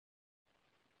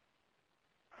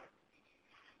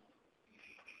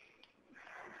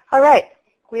All right,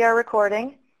 we are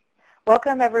recording.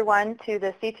 Welcome everyone to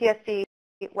the CTSC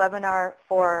webinar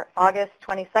for August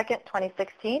 22nd,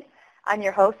 2016. I'm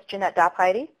your host, Jeanette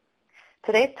Dopheide.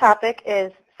 Today's topic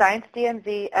is Science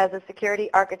DMZ as a Security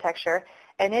Architecture,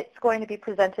 and it's going to be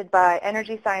presented by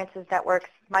Energy Sciences Network's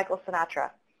Michael Sinatra.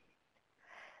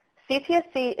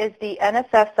 CTSC is the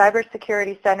NSF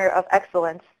Cybersecurity Center of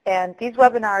Excellence, and these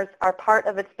webinars are part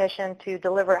of its mission to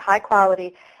deliver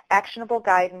high-quality, actionable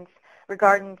guidance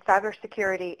regarding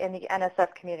cybersecurity in the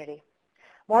NSF community.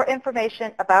 More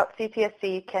information about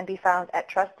CTSC can be found at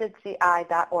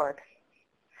trustedci.org.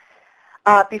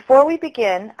 Before we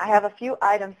begin, I have a few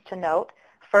items to note.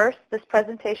 First, this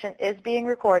presentation is being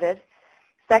recorded.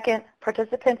 Second,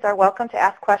 participants are welcome to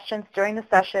ask questions during the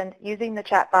session using the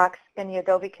chat box in the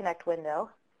Adobe Connect window.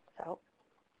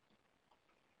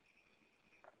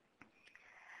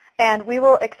 And we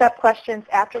will accept questions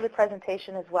after the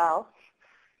presentation as well.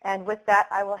 And with that,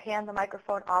 I will hand the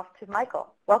microphone off to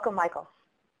Michael. Welcome, Michael.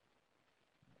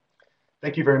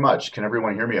 Thank you very much. Can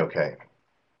everyone hear me okay?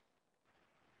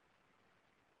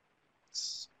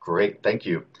 Great, thank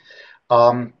you.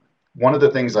 One of the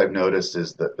things I've noticed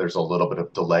is that there's a little bit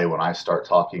of delay when I start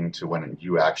talking to when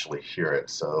you actually hear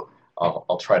it. So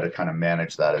I'll try to kind of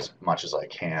manage that as much as I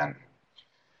can.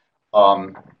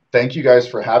 Thank you guys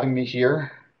for having me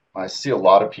here. I see a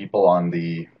lot of people on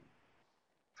the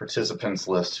participants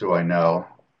list who I know,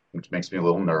 which makes me a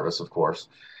little nervous, of course.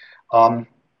 And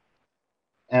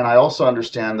I also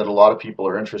understand that a lot of people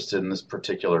are interested in this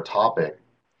particular topic,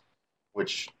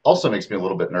 which also makes me a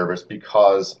little bit nervous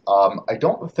because I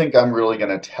don't think I'm really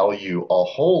going to tell you a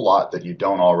whole lot that you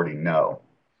don't already know.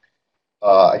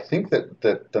 I think that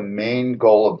the main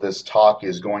goal of this talk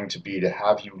is going to be to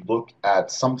have you look at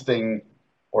something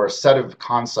or a set of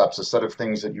concepts, a set of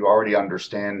things that you already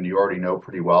understand and you already know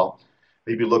pretty well.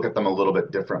 Maybe look at them a little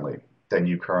bit differently than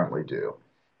you currently do.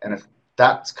 And if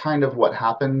that's kind of what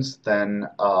happens, then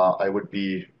I would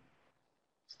be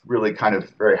really kind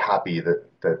of very happy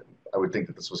that I would think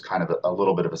that this was kind of a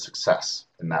little bit of a success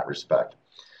in that respect.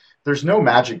 There's no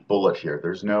magic bullet here.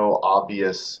 There's no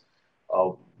obvious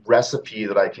recipe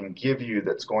that I can give you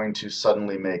that's going to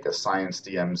suddenly make a Science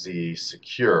DMZ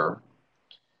secure.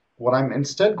 What I'm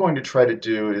instead going to try to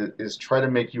do is try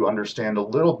to make you understand a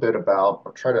little bit about,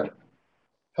 or try to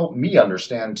help me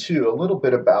understand too, a little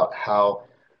bit about how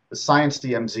the Science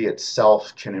DMZ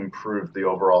itself can improve the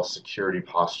overall security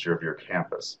posture of your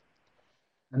campus.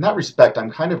 In that respect, I'm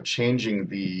kind of changing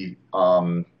the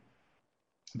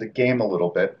game a little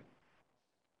bit.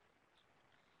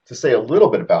 To say a little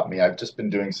bit about me, I've just been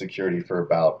doing security for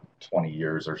about 20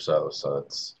 years or so. So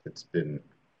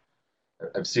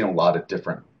I've seen a lot of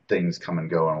different things come and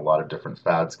go and a lot of different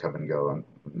fads come and go. And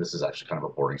this is actually kind of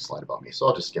a boring slide about me, so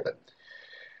I'll just skip it.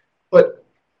 But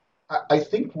I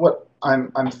think what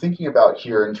I'm thinking about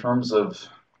here in terms of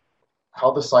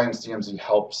how the Science DMZ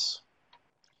helps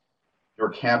your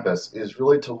campus is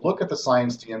really to look at the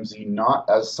Science DMZ not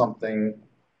as something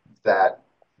that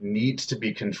needs to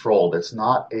be controlled.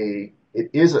 It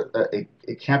is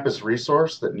a campus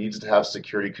resource that needs to have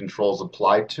security controls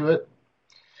applied to it,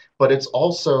 but it's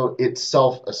also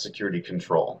itself a security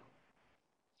control.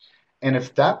 And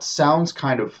if that sounds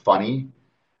kind of funny,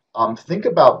 think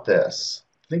about this.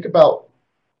 Think about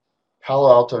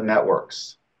Palo Alto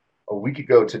Networks. A week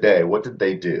ago today, what did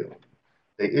they do?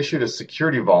 They issued a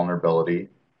security vulnerability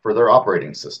for their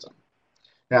operating system.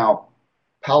 Now,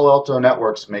 Palo Alto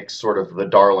Networks makes sort of the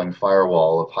darling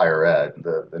firewall of higher ed,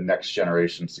 the next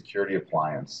generation security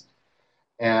appliance.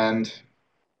 And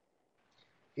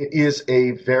it is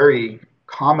a very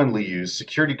commonly used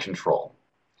security control.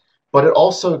 But it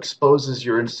also exposes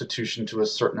your institution to a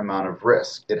certain amount of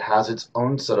risk. It has its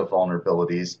own set of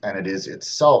vulnerabilities, and it is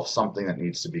itself something that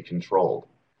needs to be controlled.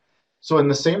 So in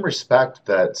the same respect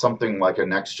that something like a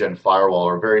next-gen firewall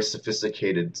or a very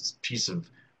sophisticated piece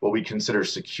of what we consider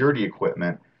security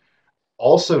equipment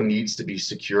also needs to be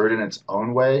secured in its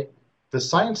own way, the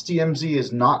Science DMZ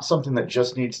is not something that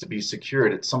just needs to be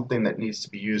secured. It's something that needs to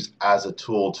be used as a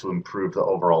tool to improve the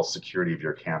overall security of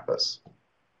your campus.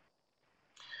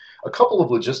 A couple of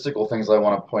logistical things I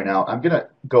want to point out. I'm going to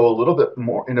go a little bit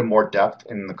more into more depth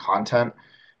in the content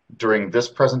during this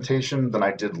presentation than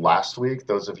I did last week.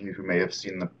 Those of you who may have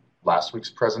seen the last week's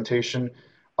presentation,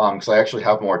 because I actually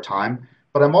have more time.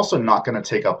 But I'm also not going to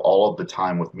take up all of the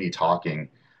time with me talking.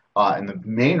 And the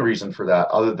main reason for that,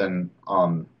 other than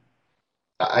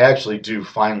I actually do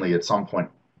finally at some point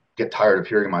get tired of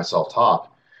hearing myself talk,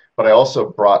 but I also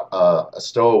brought a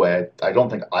stowaway. I don't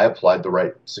think I applied the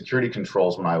right security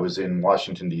controls when I was in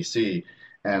Washington, D.C.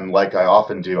 And like I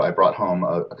often do, I brought home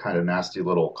a kind of nasty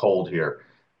little cold here.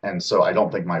 And so I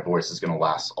don't think my voice is going to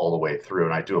last all the way through.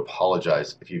 And I do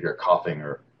apologize if you hear coughing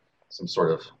or some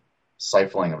sort of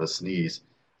stifling of a sneeze.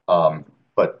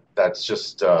 But that's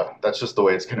just the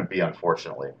way it's going to be,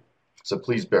 unfortunately. So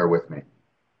please bear with me.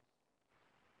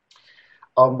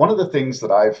 One of the things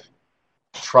that I've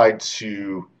tried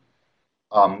to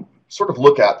sort of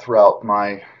look at throughout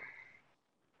my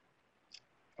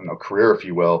career, if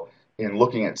you will, in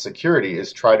looking at security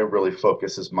is try to really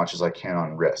focus as much as I can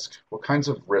on risk. What kinds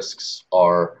of risks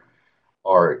are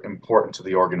important to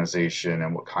the organization,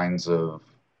 and what kinds of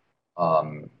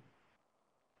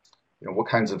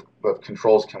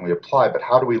controls can we apply? But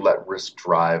how do we let risk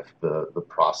drive the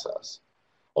process?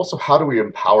 Also, how do we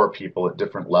empower people at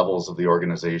different levels of the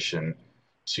organization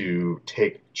to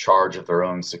take charge of their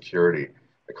own security?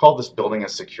 I call this building a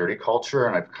security culture,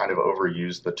 and I've kind of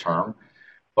overused the term,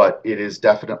 but it is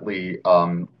definitely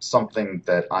something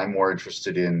that I'm more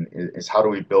interested in is how do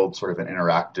we build sort of an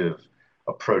interactive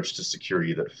approach to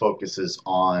security that focuses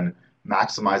on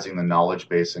maximizing the knowledge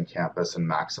base in campus and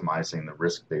maximizing the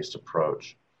risk-based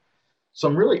approach. So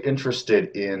I'm really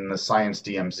interested in the Science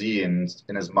DMZ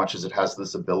in as much as it has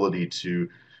this ability to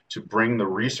bring the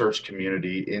research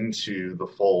community into the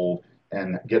fold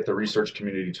and get the research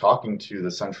community talking to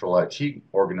the central IT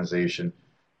organization,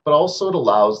 but also it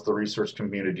allows the research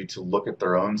community to look at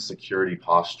their own security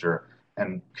posture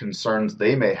and concerns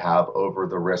they may have over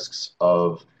the risks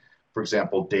of, for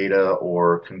example, data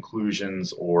or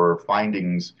conclusions or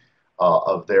findings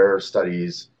of their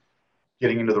studies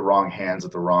getting into the wrong hands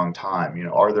at the wrong time.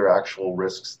 Are there actual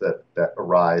risks that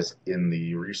arise in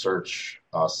the research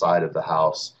side of the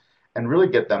house? And really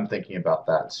get them thinking about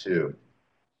that too.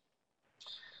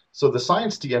 So the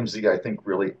Science DMZ, I think,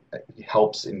 really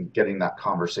helps in getting that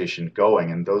conversation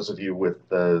going. And those of you with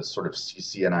the sort of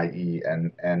CCNIE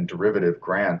and derivative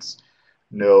grants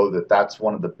know that that's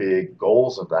one of the big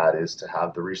goals of that, is to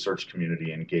have the research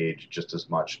community engaged just as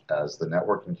much as the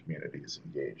networking community is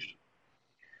engaged.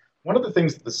 One of the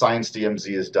things that the Science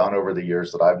DMZ has done over the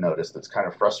years that I've noticed that's kind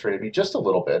of frustrated me just a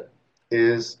little bit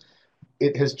is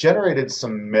it has generated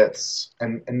some myths,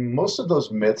 and most of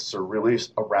those myths are really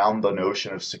around the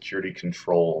notion of security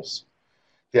controls.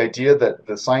 The idea that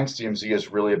the Science DMZ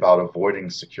is really about avoiding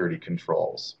security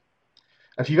controls.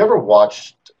 If you've ever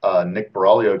watched Nick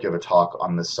Baraglio give a talk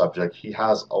on this subject, he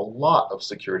has a lot of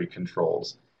security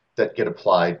controls that get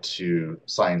applied to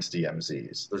Science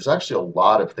DMZs. There's actually a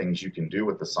lot of things you can do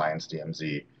with the Science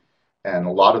DMZ, and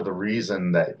a lot of the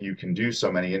reason that you can do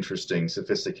so many interesting,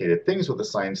 sophisticated things with the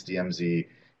Science DMZ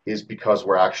is because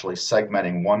we're actually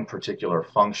segmenting one particular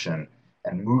function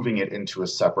and moving it into a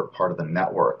separate part of the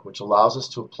network, which allows us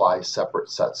to apply separate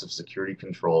sets of security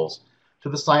controls to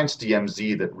the Science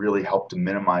DMZ that really help to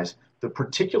minimize the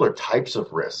particular types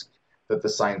of risk that the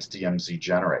Science DMZ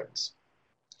generates.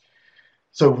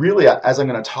 So really, as I'm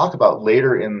going to talk about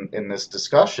later in this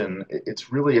discussion,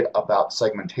 it's really about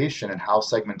segmentation and how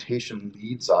segmentation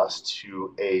leads us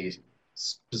to a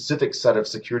specific set of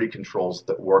security controls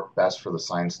that work best for the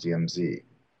Science DMZ.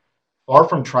 Far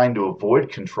from trying to avoid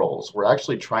controls, we're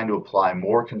actually trying to apply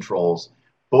more controls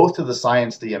both to the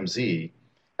Science DMZ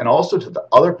and also to the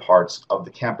other parts of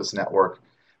the campus network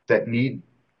that need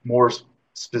more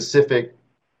specific,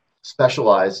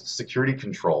 specialized security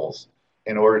controls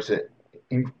in order to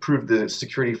improve the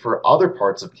security for other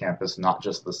parts of campus, not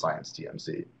just the Science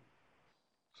DMZ.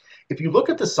 If you look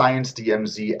at the Science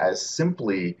DMZ as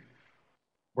simply,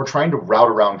 we're trying to route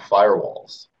around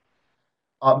firewalls,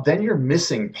 then you're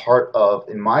missing part of,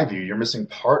 in my view, you're missing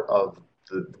part of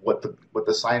what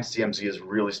the Science DMZ is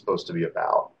really supposed to be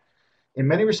about. In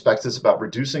many respects, it's about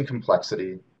reducing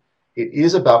complexity. It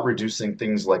is about reducing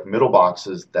things like middle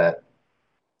boxes that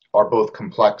are both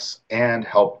complex and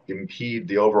help impede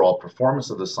the overall performance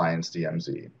of the Science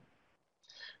DMZ.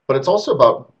 But it's also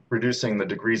about reducing the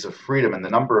degrees of freedom and the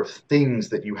number of things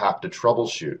that you have to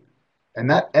troubleshoot. And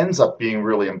that ends up being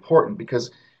really important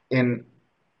because in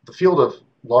the field of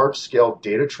large-scale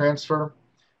data transfer,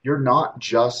 you're not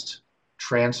just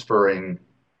transferring,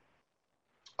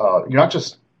 you're not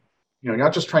just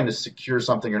trying to secure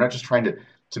something, you're not just trying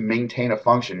to maintain a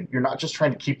function, you're not just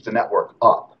trying to keep the network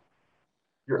up.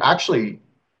 You're actually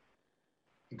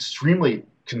extremely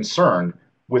concerned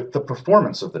with the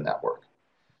performance of the network.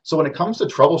 So when it comes to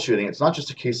troubleshooting, it's not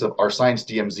just a case of our Science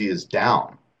DMZ is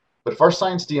down, but if our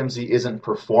Science DMZ isn't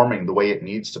performing the way it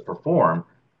needs to perform,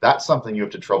 that's something you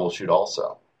have to troubleshoot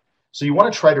also. So you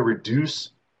want to try to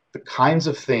reduce the kinds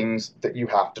of things that you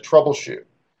have to troubleshoot.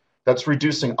 That's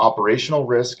reducing operational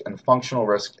risk and functional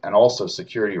risk and also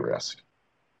security risk.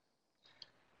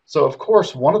 So of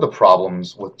course, one of the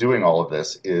problems with doing all of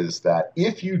this is that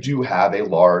if you do have a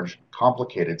large,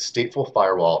 complicated stateful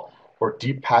firewall or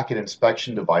deep packet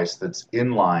inspection device that's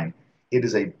inline, it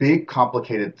is a big,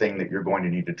 complicated thing that you're going to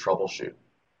need to troubleshoot.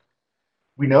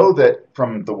 We know that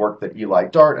from the work that Eli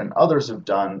Dart and others have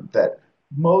done that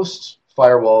most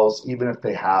firewalls, even if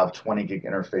they have 20 gig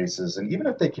interfaces, and even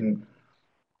if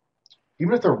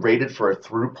they're rated for a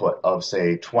throughput of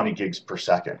say 20 gigs per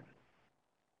second,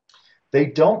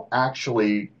 they aren't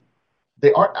actually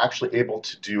able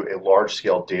to do a large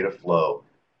scale data flow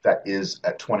that is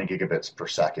at 20 gigabits per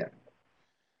second.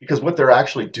 Because what they're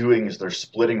actually doing is they're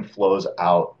splitting flows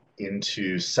out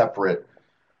into separate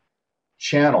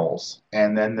channels,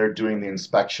 and then they're doing the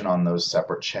inspection on those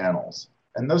separate channels.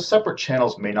 And those separate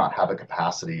channels may not have a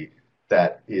capacity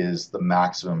that is the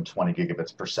maximum 20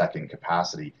 gigabits per second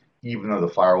capacity, even though the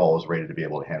firewall is rated to be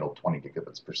able to handle 20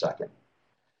 gigabits per second.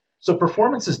 So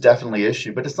performance is definitely an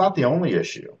issue, but it's not the only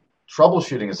issue.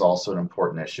 Troubleshooting is also an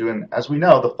important issue, and as we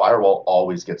know, the firewall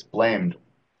always gets blamed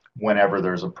whenever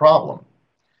there's a problem.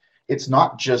 It's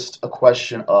not just a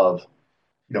question of,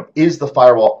 is the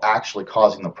firewall actually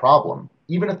causing the problem?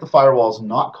 Even if the firewall is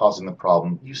not causing the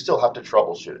problem, you still have to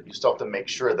troubleshoot it. You still have to make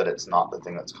sure that it's not the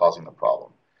thing that's causing the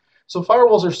problem. So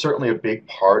firewalls are certainly a big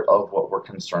part of what we're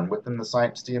concerned with in the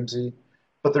Science DMZ,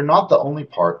 but they're not the only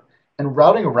part. And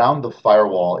routing around the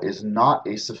firewall is not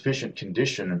a sufficient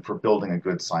condition for building a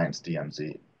good Science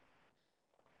DMZ.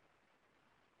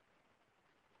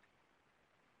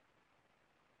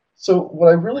 So what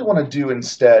I really want to do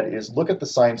instead is look at the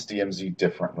Science DMZ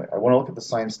differently. I want to look at the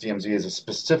Science DMZ as a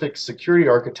specific security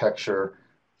architecture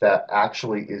that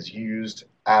actually is used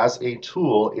as a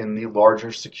tool in the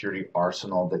larger security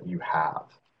arsenal that you have.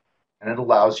 And it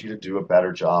allows you to do a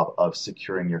better job of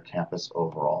securing your campus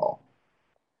overall.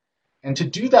 And to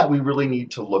do that, we really need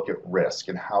to look at risk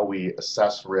and how we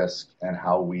assess risk and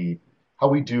how we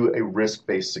do a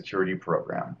risk-based security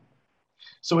program.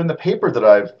 So in the paper that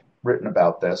I've written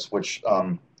about this, which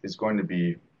is going to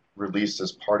be released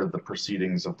as part of the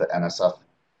proceedings of the NSF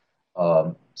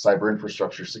Cyber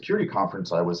Infrastructure Security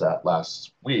Conference I was at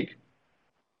last week,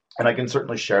 and I can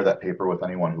certainly share that paper with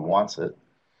anyone who wants it,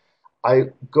 I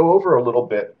go over a little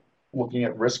bit looking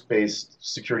at risk-based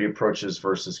security approaches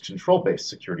versus control-based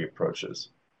security approaches.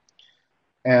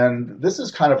 And this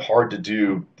is kind of hard to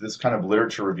do, this kind of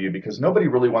literature review, because nobody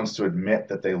really wants to admit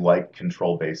that they like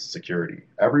control-based security.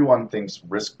 Everyone thinks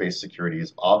risk-based security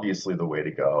is obviously the way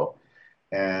to go.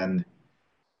 And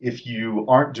if you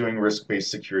aren't doing risk-based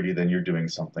security, then you're doing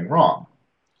something wrong.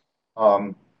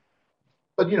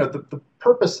 But the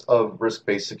purpose of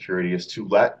risk-based security is to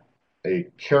let a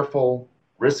careful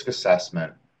risk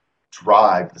assessment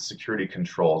drive the security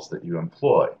controls that you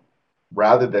employ,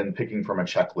 rather than picking from a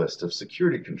checklist of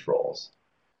security controls.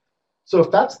 So if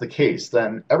that's the case,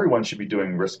 then everyone should be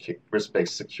doing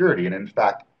risk-based security. And in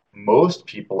fact, most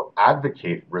people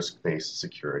advocate risk-based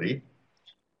security.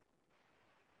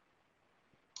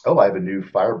 Oh, I have a new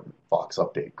Firefox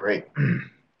update. Great.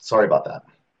 Sorry about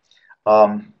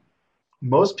that.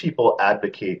 Most people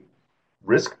advocate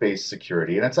risk-based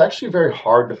security, and it's actually very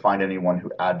hard to find anyone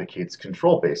who advocates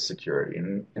control-based security.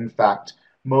 And in fact,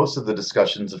 most of the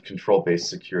discussions of control-based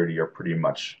security are pretty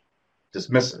much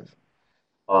dismissive.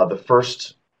 The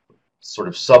first sort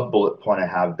of sub-bullet point I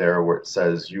have there where it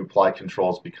says you apply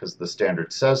controls because the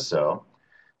standard says so,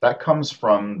 that comes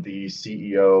from the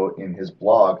CEO in his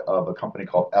blog of a company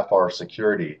called FR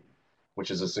Security, which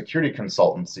is a security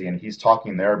consultancy, and he's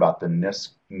talking there about the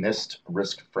NIST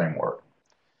risk framework.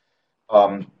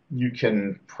 You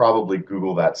can probably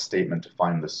Google that statement to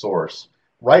find the source.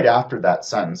 Right after that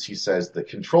sentence, he says that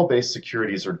control-based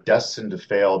securities are destined to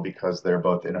fail because they're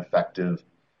both ineffective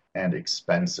and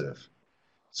expensive.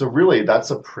 So really,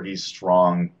 that's a pretty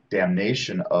strong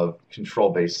damnation of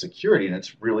control-based security, and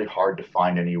it's really hard to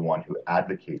find anyone who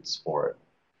advocates for it.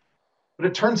 But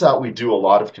it turns out we do a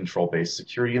lot of control-based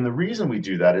security, and the reason we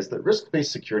do that is that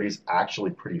risk-based security is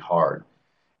actually pretty hard.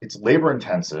 It's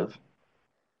labor-intensive.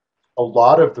 A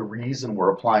lot of the reason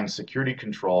we're applying security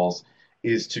controls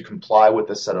is to comply with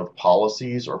a set of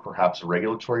policies or perhaps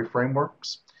regulatory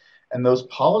frameworks. And those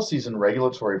policies and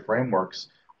regulatory frameworks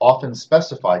often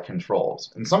specify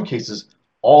controls. In some cases,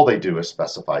 all they do is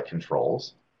specify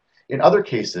controls. In other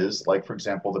cases, like for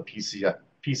example, the PCI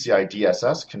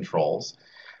DSS controls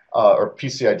or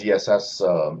PCI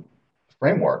DSS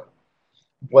framework,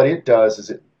 what it does is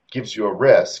it gives you a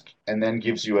risk and then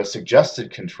gives you a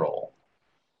suggested control.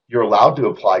 You're allowed to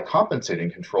apply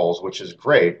compensating controls, which is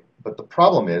great, but the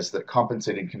problem is that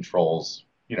compensating controls,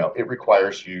 it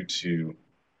requires you to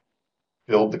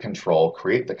build the control,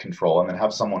 create the control, and then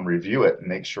have someone review it and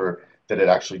make sure that it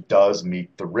actually does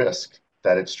meet the risk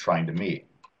that it's trying to meet.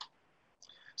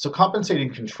 So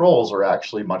compensating controls are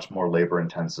actually much more labor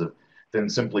intensive than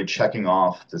simply checking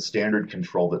off the standard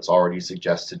control that's already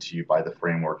suggested to you by the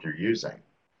framework you're using.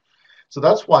 So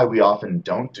that's why we often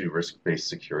don't do risk-based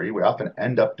security. We often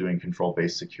end up doing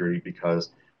control-based security because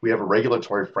we have a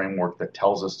regulatory framework that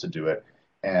tells us to do it,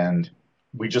 and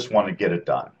we just want to get it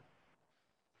done.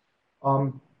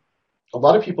 A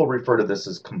lot of people refer to this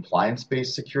as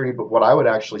compliance-based security, but what I would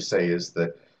actually say is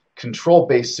that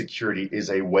control-based security is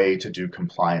a way to do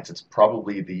compliance. It's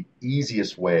probably the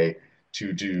easiest way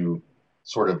to do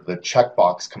sort of the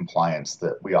checkbox compliance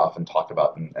that we often talk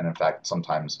about, and in fact,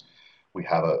 sometimes we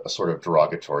have a sort of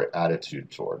derogatory attitude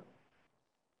toward.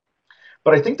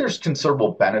 But I think there's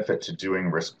considerable benefit to doing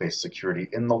risk-based security.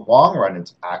 In the long run,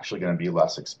 it's actually going to be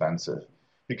less expensive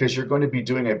because you're going to be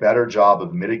doing a better job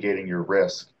of mitigating your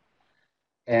risk,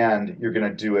 and you're going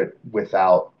to do it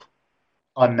without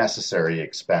unnecessary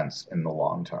expense in the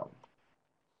long term.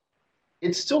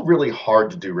 It's still really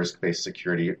hard to do risk-based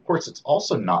security. Of course, it's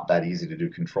also not that easy to do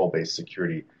control-based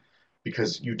security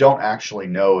because you don't actually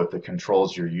know if the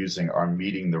controls you're using are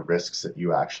meeting the risks that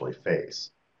you actually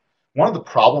face. One of the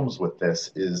problems with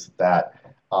this is that,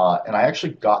 and I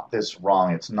actually got this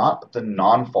wrong, it's not the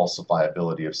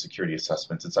non-falsifiability of security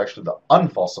assessments, it's actually the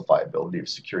unfalsifiability of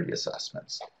security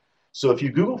assessments. So if you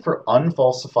Google for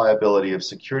unfalsifiability of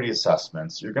security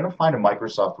assessments, you're going to find a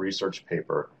Microsoft research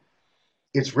paper.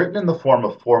 It's written in the form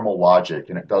of formal logic,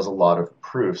 and it does a lot of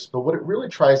proofs, but what it really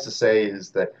tries to say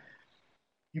is that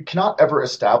you cannot ever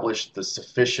establish the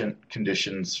sufficient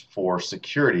conditions for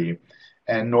security,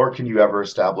 and nor can you ever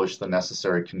establish the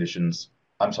necessary conditions.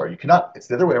 I'm sorry, you cannot, it's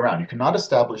the other way around. You cannot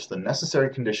establish the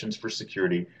necessary conditions for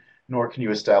security, nor can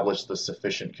you establish the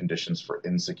sufficient conditions for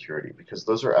insecurity, because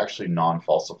those are actually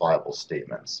non-falsifiable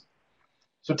statements.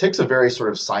 So it takes a very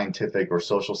sort of scientific or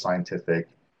social scientific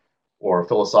or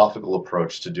philosophical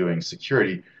approach to doing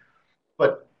security.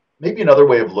 But maybe another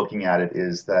way of looking at it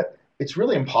is that it's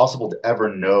really impossible to ever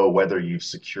know whether you've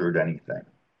secured anything.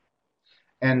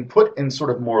 And put in sort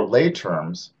of more lay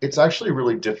terms, it's actually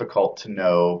really difficult to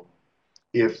know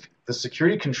if the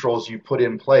security controls you put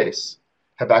in place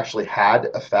have actually had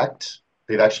effect,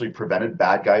 they've actually prevented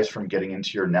bad guys from getting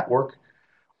into your network,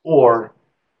 or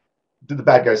did the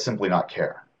bad guys simply not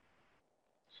care?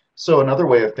 So another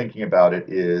way of thinking about it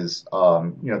is,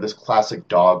 this classic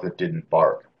dog that didn't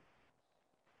bark.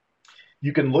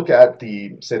 You can look at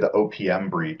say the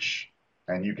OPM breach,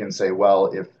 and you can say,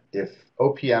 well, if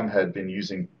OPM had been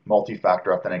using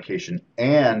multi-factor authentication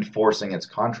and forcing its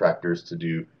contractors to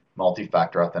do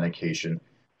multi-factor authentication,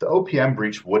 the OPM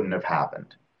breach wouldn't have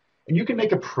happened. And you can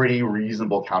make a pretty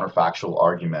reasonable counterfactual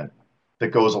argument that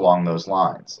goes along those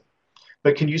lines.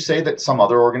 But can you say that some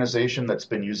other organization that's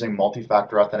been using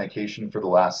multi-factor authentication for the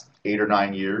last 8 or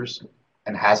 9 years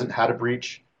and hasn't had a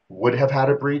breach would have had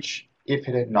a breach if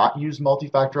it had not used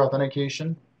multi-factor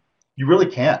authentication? You really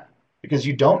can't, because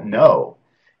you don't know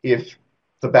if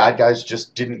the bad guys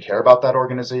just didn't care about that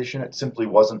organization. It simply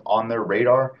wasn't on their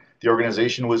radar. The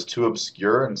organization was too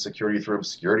obscure, and security through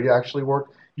obscurity actually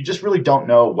worked. You just really don't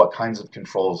know what kinds of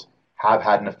controls have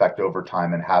had an effect over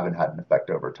time and haven't had an effect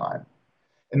over time.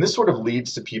 And this sort of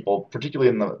leads to people, particularly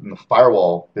in the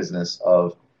firewall business,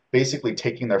 of basically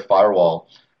taking their firewall,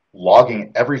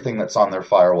 logging everything that's on their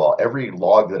firewall, every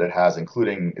log that it has,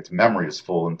 including its memory is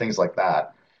full and things like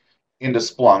that, into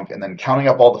Splunk, and then counting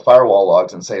up all the firewall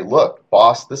logs and say, look,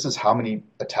 boss, this is how many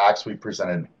attacks we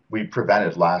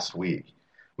prevented last week.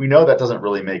 We know that doesn't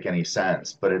really make any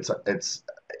sense, but it's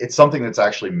something that's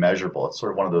actually measurable. It's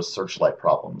sort of one of those searchlight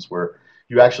problems where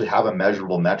you actually have a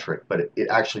measurable metric, but it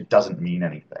actually doesn't mean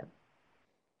anything.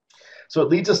 So it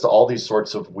leads us to all these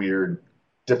sorts of weird,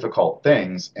 difficult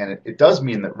things, and it does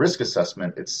mean that risk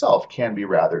assessment itself can be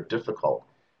rather difficult.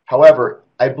 However,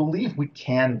 I believe we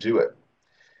can do it.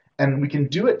 And we can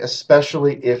do it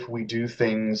especially if we do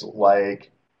things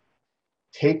like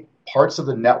take parts of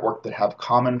the network that have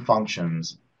common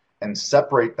functions and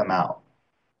separate them out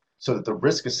so that the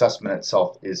risk assessment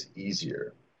itself is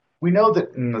easier. We know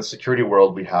that in the security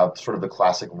world, we have sort of the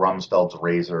classic Rumsfeld's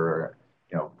razor.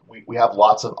 We have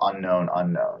lots of unknown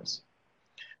unknowns.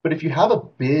 But if you have a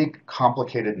big,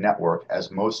 complicated network,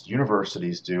 as most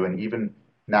universities do, and even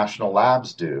national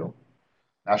labs do,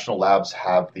 national labs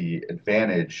have the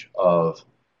advantage of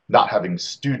not having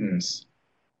students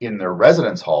in their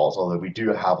residence halls, although we do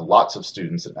have lots of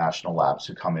students at national labs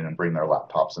who come in and bring their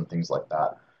laptops and things like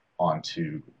that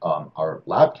onto our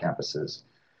lab campuses.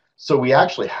 So we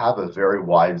actually have a very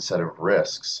wide set of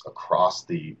risks across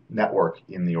the network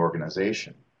in the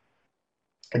organization.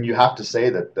 And you have to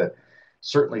say that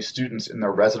certainly students in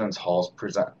their residence halls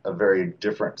present a very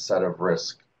different set of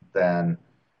risk than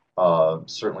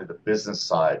certainly the business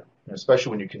side, especially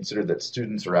when you consider that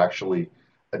students are actually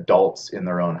adults in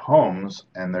their own homes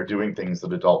and they're doing things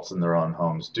that adults in their own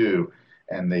homes do,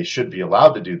 and they should be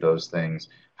allowed to do those things.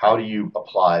 How do you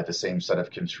apply the same set of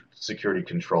security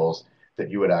controls that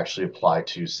you would actually apply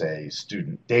to, say,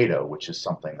 student data, which is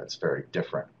something that's very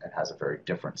different and has a very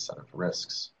different set of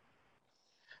risks?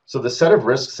 So the set of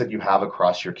risks that you have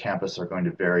across your campus are going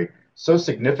to vary so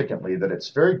significantly that it's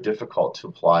very difficult to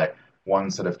apply one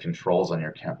set of controls on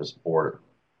your campus border.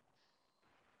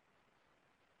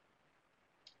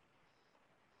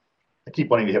 I keep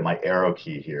wanting to hit my arrow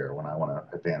key here when I want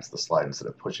to advance the slide instead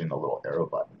of pushing the little arrow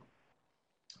button.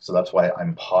 So that's why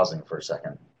I'm pausing for a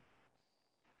second.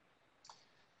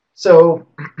 So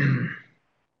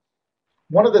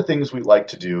one of the things we like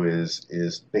to do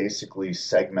is basically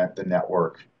segment the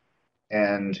network.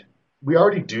 And we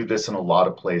already do this in a lot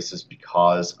of places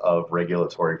because of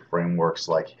regulatory frameworks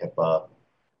like HIPAA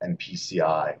and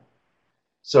PCI.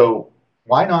 So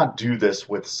why not do this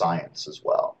with science as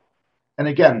well? And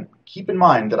again, keep in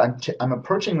mind that I'm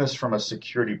approaching this from a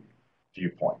security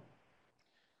viewpoint.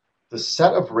 The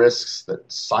set of risks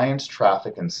that science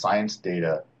traffic and science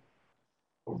data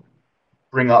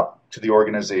bring up to the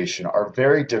organization are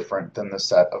very different than the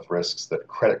set of risks that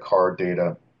credit card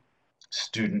data,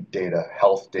 student data,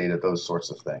 health data, those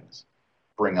sorts of things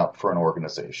bring up for an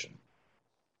organization.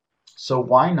 So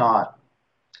why not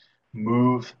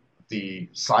move the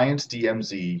Science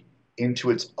DMZ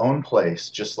into its own place,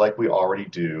 just like we already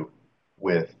do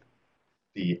with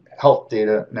the health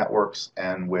data networks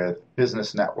and with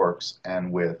business networks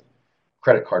and with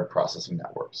credit card processing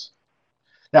networks.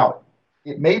 Now,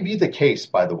 it may be the case,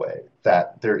 by the way,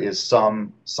 that there is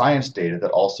some science data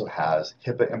that also has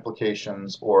HIPAA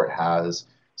implications or it has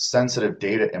sensitive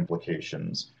data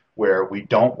implications where we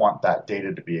don't want that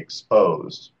data to be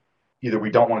exposed. Either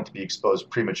we don't want it to be exposed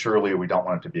prematurely or we don't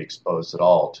want it to be exposed at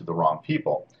all to the wrong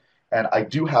people. And I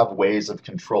do have ways of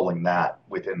controlling that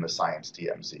within the Science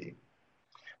DMZ.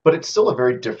 But it's still a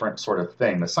very different sort of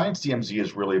thing. The Science DMZ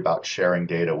is really about sharing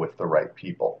data with the right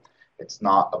people. It's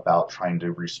not about trying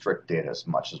to restrict data as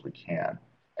much as we can.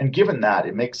 And given that,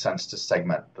 it makes sense to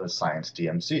segment the Science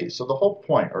DMZ. So the whole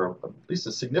point, or at least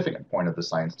a significant point of the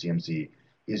Science DMZ,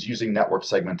 is using network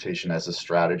segmentation as a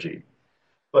strategy.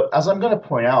 But as I'm going to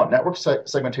point out, network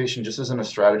segmentation just isn't a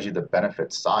strategy that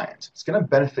benefits science. It's going to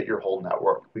benefit your whole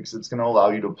network because it's going to allow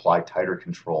you to apply tighter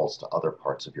controls to other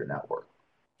parts of your network.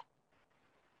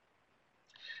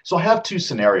 So I have two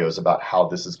scenarios about how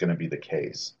this is going to be the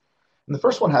case. And the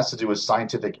first one has to do with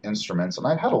scientific instruments, and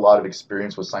I've had a lot of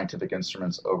experience with scientific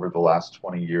instruments over the last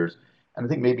 20 years, and I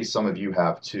think maybe some of you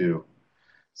have too.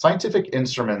 Scientific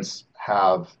instruments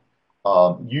have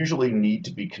usually need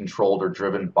to be controlled or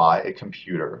driven by a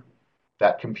computer.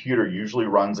 That computer usually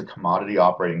runs a commodity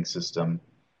operating system,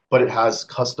 but it has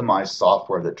customized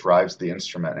software that drives the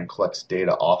instrument and collects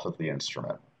data off of the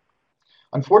instrument.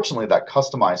 Unfortunately, that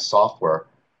customized software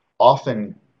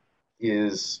often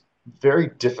is very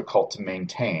difficult to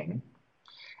maintain,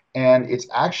 and it's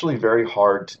actually very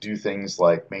hard to do things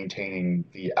like maintaining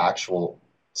the actual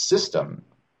system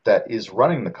that is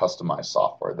running the customized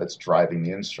software that's driving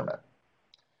the instrument.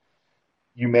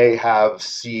 You may have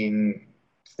seen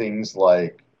things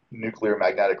like nuclear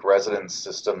magnetic resonance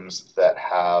systems that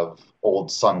have old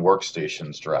Sun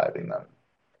workstations driving them.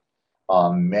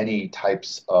 Many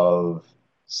types of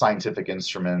scientific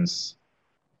instruments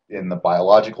in the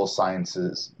biological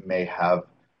sciences may have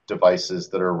devices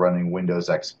that are running Windows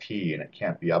XP and it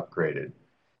can't be upgraded.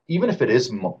 Even if it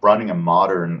is running a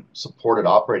modern supported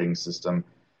operating system,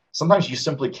 sometimes you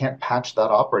simply can't patch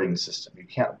that operating system. You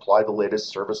can't apply the latest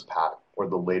service pack or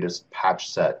the latest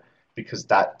patch set because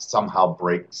that somehow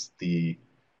breaks the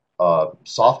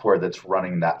software that's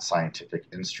running that scientific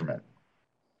instrument.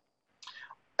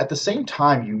 At the same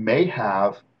time, you may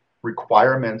have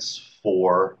requirements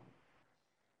for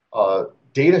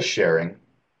data sharing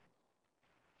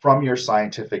from your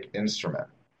scientific instrument.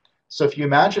 So if you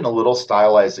imagine a little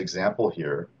stylized example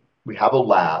here, we have a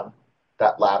lab.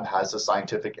 That lab has a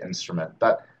scientific instrument.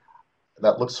 That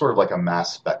looks sort of like a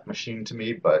mass spec machine to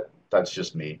me, but that's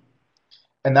just me.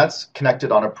 And that's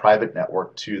connected on a private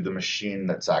network to the machine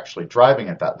that's actually driving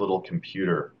it, that little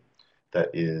computer that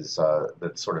is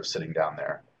that's sort of sitting down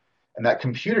there. And that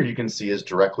computer you can see is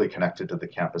directly connected to the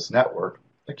campus network.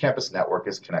 The campus network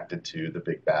is connected to the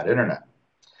big bad internet.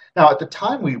 Now, at the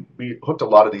time, we hooked a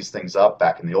lot of these things up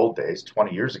back in the old days,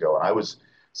 20 years ago, and I was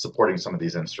supporting some of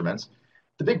these instruments.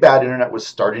 The big bad internet was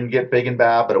starting to get big and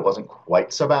bad, but it wasn't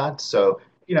quite so bad. So,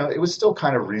 it was still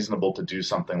kind of reasonable to do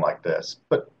something like this.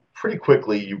 But pretty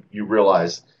quickly, you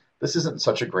realize this isn't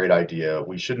such a great idea.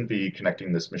 We shouldn't be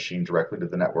connecting this machine directly to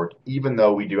the network, even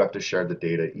though we do have to share the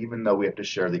data, even though we have to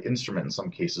share the instrument in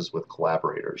some cases with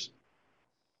collaborators.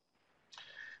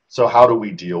 So how do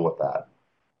we deal with that?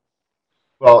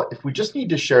 Well, if we just need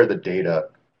to share the data,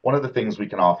 one of the things we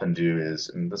can often do is,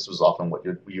 and this was often what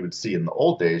you would see in the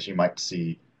old days, you might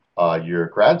see your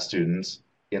grad students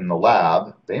in the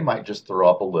lab, they might just throw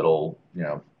up a little,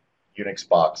 Unix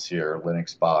box here,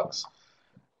 Linux box,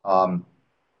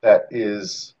 that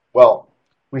is, well,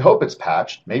 we hope it's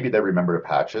patched. Maybe they remember to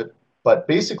patch it, but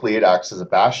basically it acts as a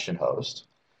bastion host,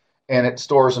 and it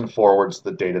stores and forwards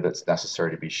the data that's necessary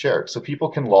to be shared. So people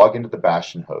can log into the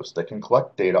bastion host. They can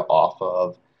collect data off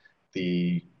of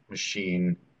the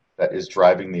machine that is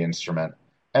driving the instrument,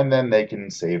 and then they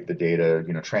can save the data,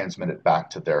 transmit it back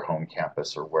to their home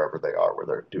campus or wherever they are where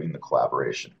they're doing the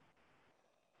collaboration.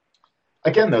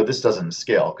 Again, though, this doesn't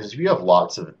scale, because if you have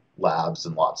lots of labs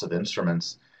and lots of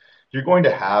instruments, you're going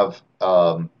to have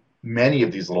many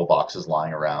of these little boxes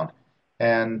lying around,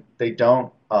 and they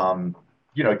don't,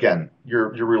 again,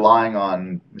 you're relying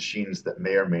on machines that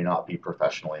may or may not be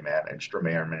professionally managed or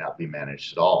may or may not be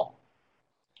managed at all.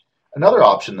 Another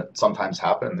option that sometimes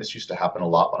happens, and this used to happen a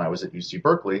lot when I was at UC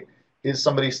Berkeley, is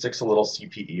somebody sticks a little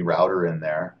CPE router in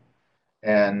there,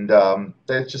 and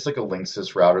it's just like a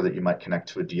Linksys router that you might connect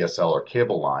to a DSL or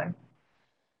cable line,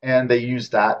 and they use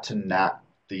that to NAT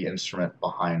the instrument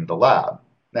behind the lab.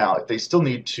 Now, if they still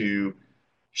need to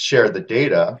share the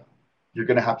data, you're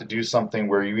going to have to do something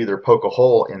where you either poke a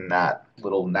hole in that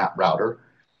little NAT router,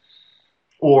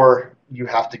 or you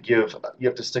have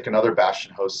to stick another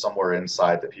bastion host somewhere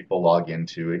inside that people log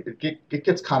into. It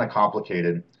gets kind of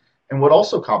complicated. And what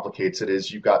also complicates it is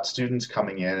you've got students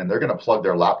coming in and they're going to plug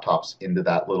their laptops into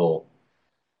that little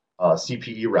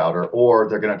CPE router, or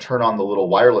they're going to turn on the little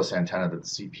wireless antenna that the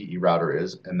CPE router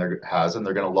and they're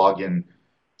going to log in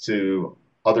to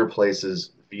other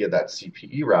places via that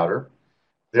CPE router.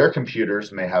 Their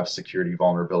computers may have security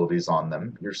vulnerabilities on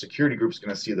them. Your security group's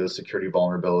going to see those security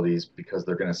vulnerabilities because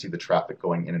they're going to see the traffic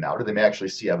going in and out, or they may actually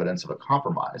see evidence of a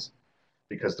compromise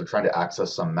because they're trying to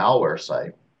access some malware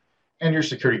site. And your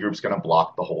security group's going to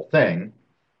block the whole thing.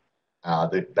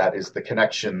 That is the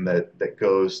connection that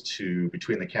goes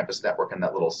between the campus network and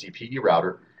that little CPE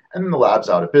router, and then the lab's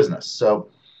out of business. So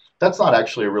that's not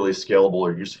actually a really scalable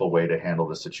or useful way to handle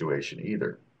the situation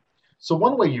either. So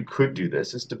one way you could do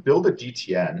this is to build a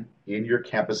DTN in your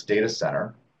campus data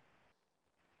center.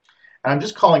 And I'm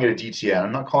just calling it a DTN.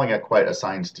 I'm not calling it quite a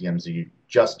Science DMZ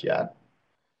just yet.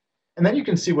 And then you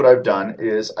can see what I've done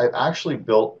is I've actually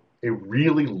built a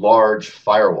really large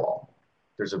firewall.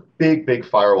 There's a big, big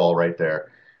firewall right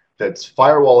there that's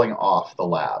firewalling off the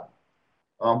lab.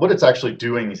 What it's actually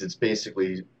doing is it's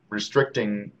basically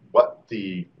restricting what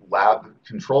the lab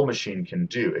control machine can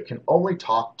do. It can only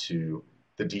talk to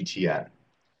the DTN.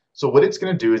 So what it's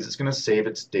going to do is it's going to save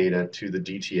its data to the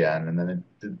DTN, and then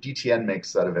the DTN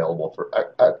makes that available for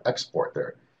export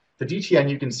there. The DTN,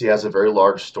 you can see, has a very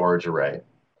large storage array.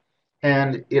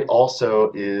 And it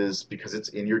also is, because it's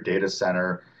in your data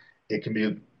center, it can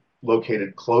be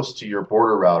located close to your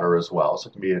border router as well. So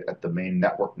it can be at the main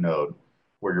network node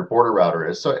where your border router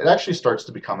is. So it actually starts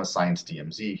to become a Science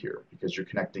DMZ here because you're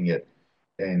connecting it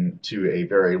into a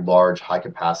very large high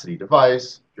capacity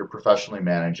device. You're professionally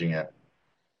managing it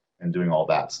and doing all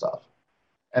that stuff.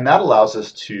 And that allows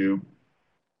us to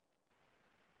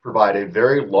provide a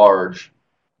very large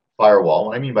firewall.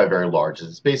 What I mean by very large is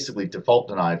it's basically default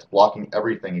denied. It's blocking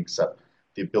everything except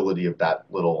the ability of that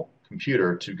little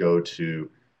computer to go to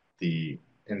the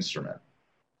instrument.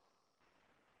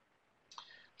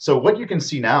 So what you can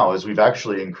see now is we've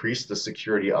actually increased the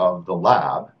security of the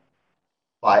lab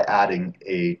by adding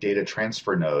a data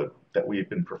transfer node that we've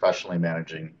been professionally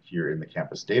managing here in the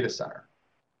campus data center.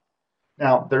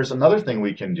 Now, there's another thing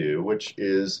we can do, which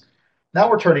is now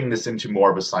we're turning this into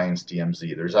more of a Science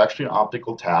DMZ. There's actually an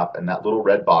optical tap, and that little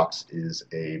red box is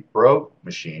a Bro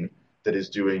machine that is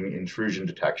doing intrusion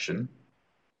detection.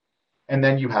 And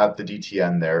then you have the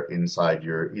DTN there inside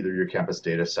either your campus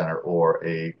data center or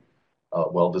a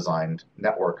well-designed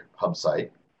network hub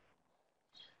site.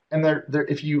 And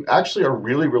if you actually are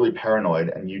really, really paranoid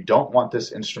and you don't want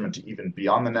this instrument to even be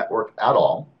on the network at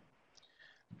all,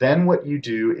 then what you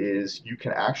do is you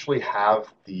can actually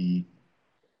have the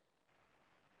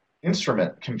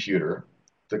instrument computer,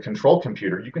 the control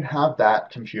computer, you can have that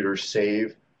computer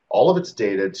save all of its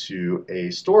data to a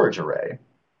storage array,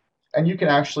 and you can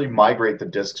actually migrate the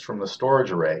disks from the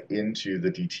storage array into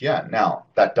the DTN. Now,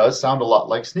 that does sound a lot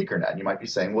like SneakerNet. You might be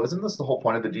saying, well, isn't this the whole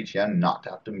point of the DTN, not to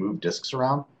have to move disks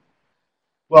around?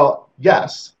 Well,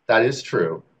 yes, that is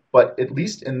true. But at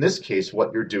least in this case,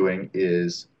 what you're doing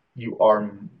is you are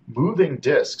moving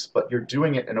disks, but you're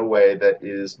doing it in a way that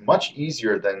is much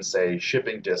easier than, say,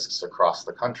 shipping disks across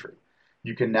the country.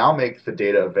 You can now make the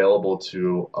data available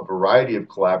to a variety of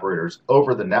collaborators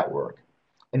over the network,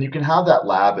 and you can have that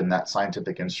lab and that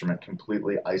scientific instrument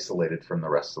completely isolated from the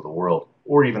rest of the world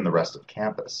or even the rest of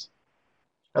campus.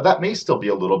 Now, that may still be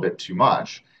a little bit too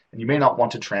much, and you may not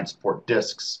want to transport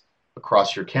disks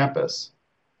across your campus,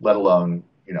 let alone,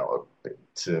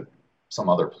 to some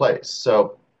other place.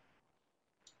 So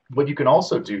what you can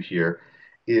also do here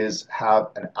is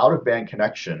have an out-of-band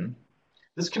connection.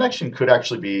 This connection could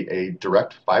actually be a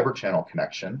direct fiber channel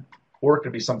connection, or it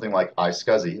could be something like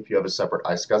iSCSI if you have a separate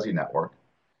iSCSI network.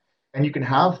 And you can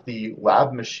have the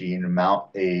lab machine mount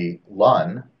a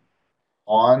LUN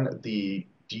on the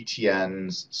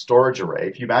DTN's storage array.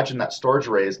 If you imagine that storage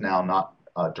array is now not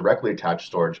directly attached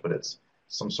storage, but it's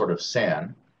some sort of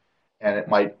SAN, and it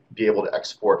might be able to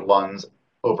export LUNs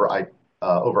over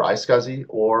iSCSI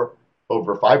or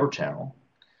over fiber channel.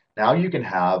 Now you can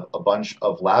have a bunch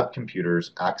of lab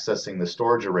computers accessing the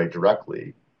storage array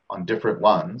directly on different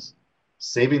LUNs,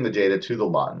 saving the data to the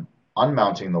LUN,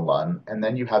 unmounting the LUN, and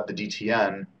then you have the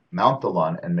DTN mount the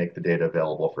LUN and make the data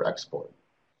available for export.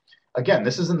 Again,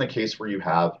 this isn't the case where you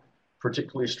have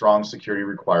particularly strong security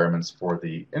requirements for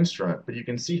the instrument, but you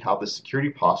can see how the security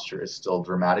posture is still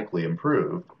dramatically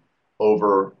improved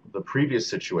over the previous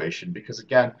situation because,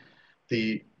 again,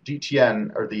 the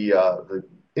DTN or the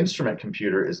instrument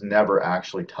computer is never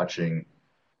actually touching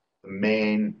the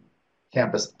main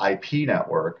campus IP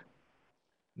network,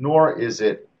 nor is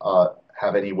it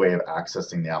have any way of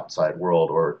accessing the outside world,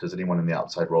 or does anyone in the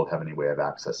outside world have any way of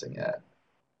accessing it?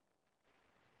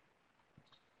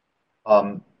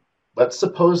 Let's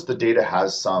suppose the data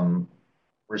has some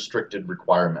restricted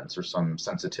requirements or some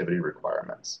sensitivity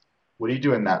requirements. What do you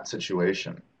do in that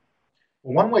situation?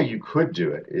 Well, one way you could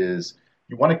do it is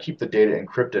you want to keep the data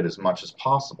encrypted as much as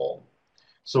possible.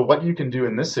 So what you can do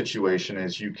in this situation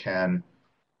is you can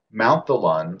mount the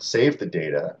LUN, save the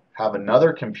data, have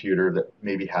another computer that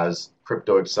maybe has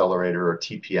crypto accelerator or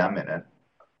TPM in it,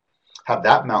 have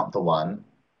that mount the LUN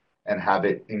and have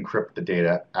it encrypt the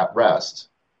data at rest,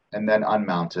 and then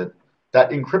unmount it.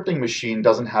 That encrypting machine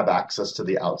doesn't have access to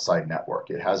the outside network.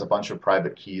 It has a bunch of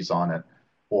private keys on it,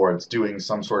 or it's doing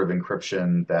some sort of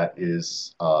encryption that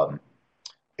is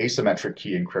asymmetric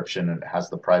key encryption, and it has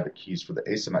the private keys for the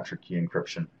asymmetric key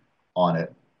encryption on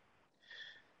it.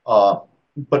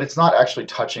 But it's not actually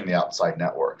touching the outside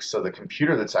network. So the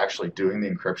computer that's actually doing the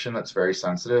encryption that's very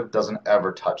sensitive doesn't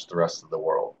ever touch the rest of the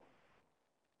world.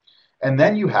 And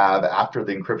then you have, after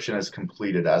the encryption is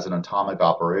completed as an atomic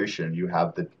operation, you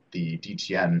have the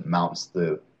DTN mounts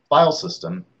the file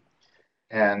system,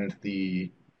 and the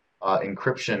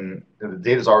encryption, the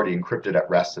data is already encrypted at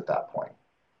rest at that point.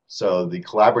 So the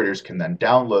collaborators can then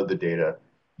download the data,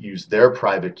 use their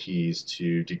private keys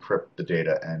to decrypt the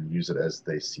data, and use it as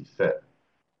they see fit.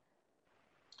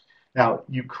 Now,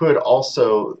 you could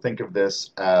also think of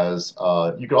this as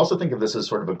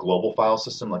sort of a global file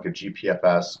system, like a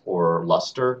GPFS or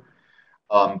Lustre.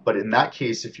 But in that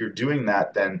case, if you're doing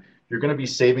that, then you're going to be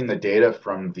saving the data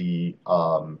from the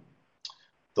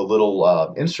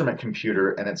little instrument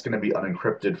computer, and it's going to be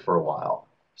unencrypted for a while.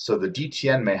 So the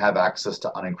DTN may have access to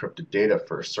unencrypted data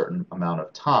for a certain amount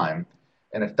of time.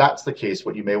 And if that's the case,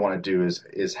 what you may want to do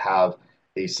is have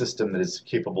a system that is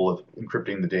capable of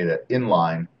encrypting the data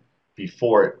inline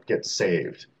before it gets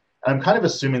saved. And I'm kind of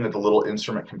assuming that the little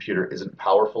instrument computer isn't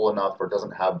powerful enough or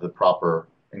doesn't have the proper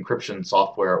encryption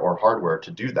software or hardware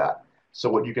to do that. So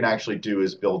what you can actually do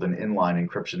is build an inline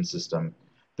encryption system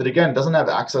that, again, doesn't have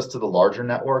access to the larger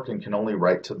network and can only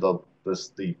write to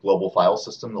the global file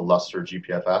system, the Lustre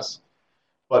GPFS.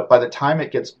 But by the time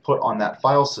it gets put on that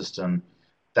file system,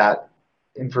 that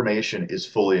information is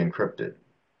fully encrypted.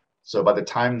 So by the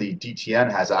time the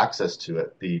DTN has access to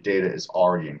it, the data is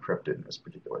already encrypted in this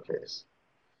particular case.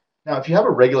 Now, if you have a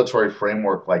regulatory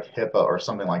framework like HIPAA or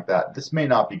something like that, this may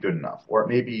not be good enough, or it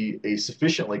may be a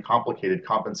sufficiently complicated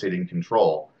compensating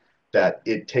control that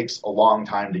it takes a long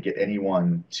time to get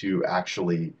anyone to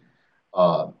actually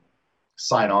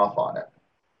sign off on it.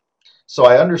 So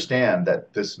I understand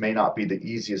that this may not be the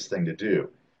easiest thing to do,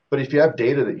 but if you have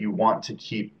data that you want to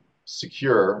keep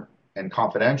secure and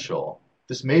confidential,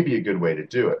 this may be a good way to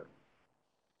do it.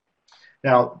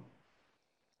 Now,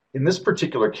 in this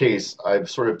particular case, I've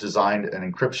sort of designed an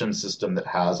encryption system that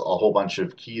has a whole bunch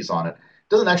of keys on it. It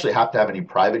doesn't actually have to have any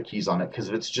private keys on it, because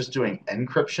if it's just doing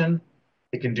encryption,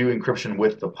 it can do encryption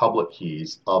with the public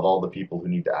keys of all the people who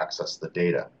need to access the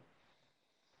data.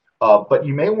 But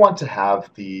you may want to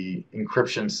have the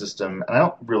encryption system,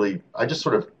 and I just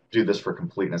sort of do this for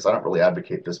completeness. I don't really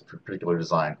advocate this particular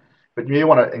design, but you may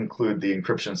want to include the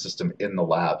encryption system in the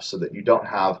lab so that you don't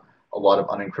have a lot of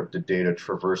unencrypted data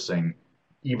traversing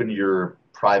even your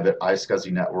private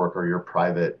iSCSI network or your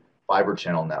private fiber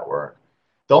channel network.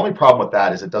 The only problem with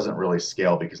that is it doesn't really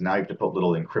scale because now you have to put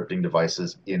little encrypting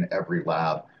devices in every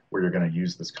lab where you're going to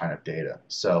use this kind of data.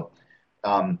 So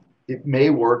it may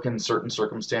work in certain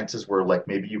circumstances where like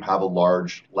maybe you have a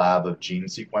large lab of gene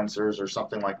sequencers or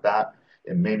something like that.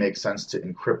 It may make sense to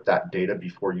encrypt that data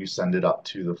before you send it up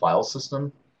to the file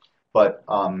system, but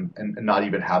and not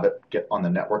even have it get on the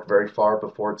network very far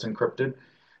before it's encrypted.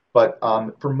 But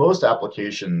for most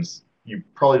applications, you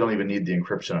probably don't even need the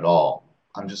encryption at all.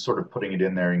 I'm just sort of putting it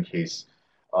in there in case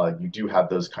you do have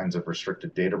those kinds of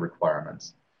restricted data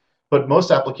requirements. But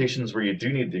most applications where you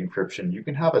do need the encryption, you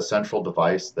can have a central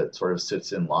device that sort of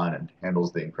sits in line and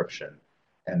handles the encryption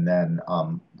and then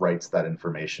writes that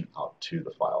information out to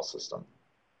the file system.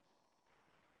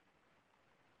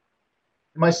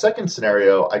 In my second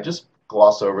scenario, I just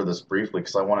gloss over this briefly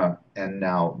because I want to end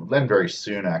very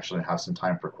soon actually, and have some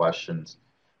time for questions.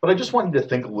 But I just want you to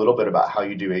think a little bit about how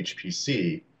you do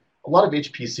HPC. A lot of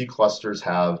HPC clusters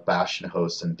have bastion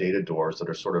hosts and data doors that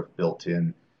are sort of built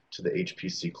in to the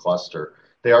HPC cluster.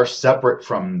 They are separate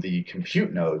from the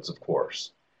compute nodes, of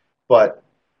course, but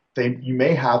you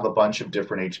may have a bunch of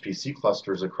different HPC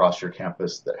clusters across your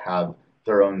campus that have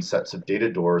their own sets of data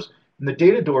doors. And the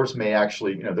data doors may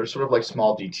actually, they're sort of like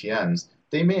small DTNs.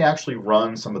 They may actually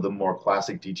run some of the more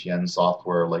classic DTN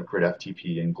software like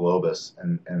GridFTP and Globus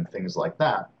and things like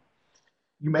that.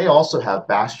 You may also have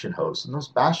bastion hosts, and those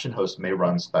bastion hosts may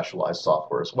run specialized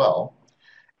software as well.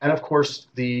 And of course,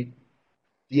 the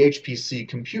HPC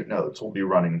compute nodes will be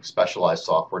running specialized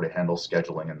software to handle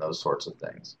scheduling and those sorts of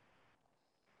things.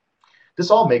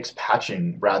 This all makes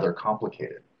patching rather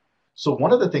complicated. So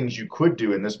one of the things you could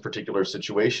do in this particular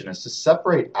situation is to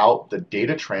separate out the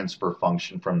data transfer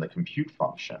function from the compute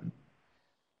function.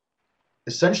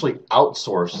 Essentially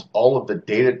outsource all of the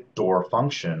data door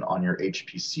function on your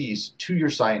HPCs to your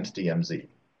Science DMZ.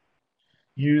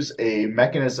 Use a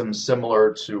mechanism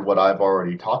similar to what I've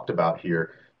already talked about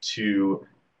here to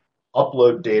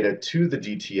upload data to the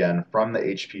DTN from the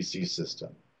HPC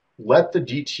system. Let the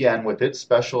DTN with its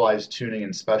specialized tuning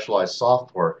and specialized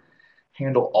software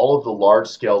handle all of the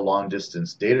large-scale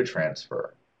long-distance data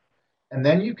transfer. And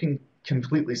then you can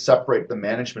completely separate the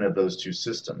management of those two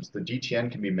systems. The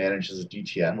DTN can be managed as a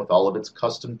DTN with all of its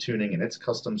custom tuning and its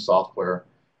custom software.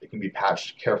 It can be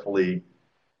patched carefully.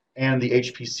 And the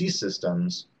HPC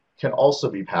systems can also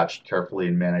be patched carefully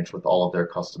and managed with all of their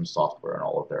custom software and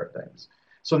all of their things.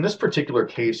 So in this particular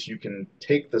case, you can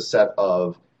take the set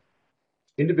of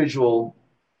individual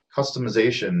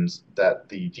customizations that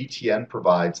the DTN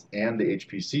provides and the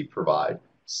HPC provide,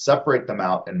 separate them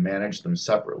out and manage them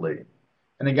separately.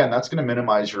 And again, that's going to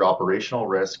minimize your operational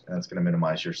risk and it's going to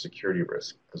minimize your security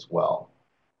risk as well.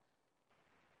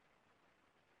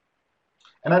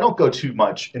 And I don't go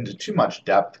into too much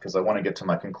depth because I want to get to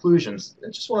my conclusions.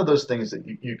 It's just one of those things that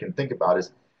you can think about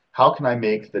is how can I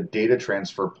make the data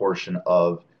transfer portion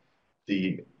of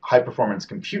the high performance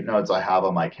compute nodes I have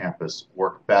on my campus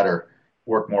work better,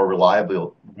 work more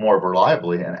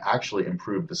reliably, and actually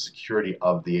improve the security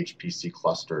of the HPC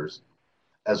clusters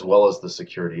as well as the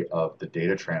security of the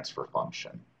data transfer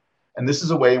function. And this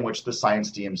is a way in which the Science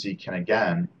DMZ can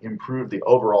again improve the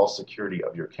overall security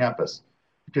of your campus,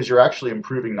 because you're actually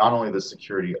improving not only the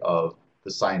security of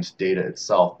the science data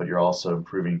itself, but you're also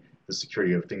improving the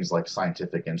security of things like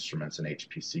scientific instruments and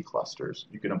HPC clusters.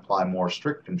 You can apply more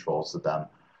strict controls to them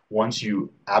once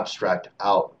you abstract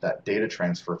out that data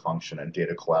transfer function and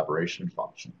data collaboration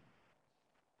function.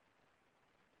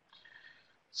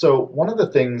 So one of the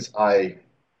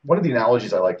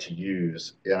analogies I like to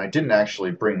use, and I didn't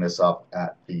actually bring this up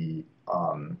at the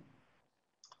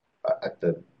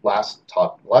last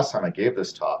time I gave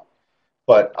this talk,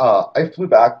 but I flew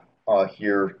back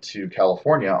here to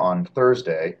California on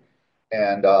Thursday,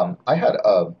 and I had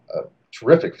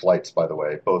terrific flights, by the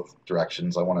way, both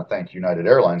directions. I want to thank United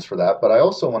Airlines for that, but I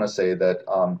also want to say that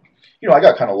I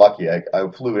got kind of lucky. I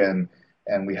flew in,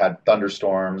 and we had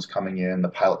thunderstorms coming in. The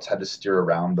pilots had to steer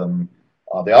around them.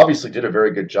 They obviously did a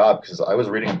very good job because I was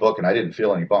reading a book and I didn't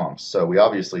feel any bumps. So we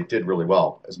obviously did really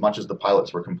well, as much as the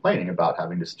pilots were complaining about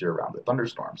having to steer around the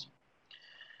thunderstorms.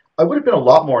 I would have been a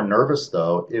lot more nervous,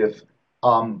 though, if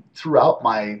throughout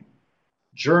my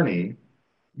journey,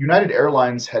 United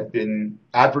Airlines had been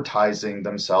advertising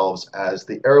themselves as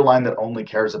the airline that only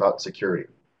cares about security.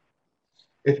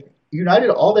 If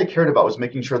United, all they cared about was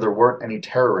making sure there weren't any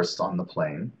terrorists on the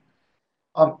plane,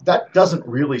 That doesn't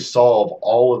really solve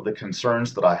all of the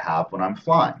concerns that I have when I'm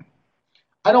flying.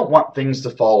 I don't want things to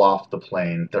fall off the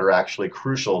plane that are actually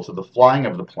crucial to the flying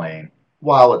of the plane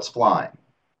while it's flying.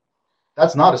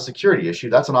 That's not a security issue,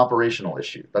 that's an operational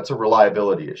issue. That's a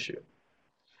reliability issue.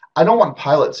 I don't want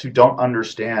pilots who don't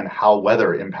understand how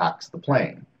weather impacts the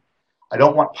plane. I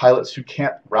don't want pilots who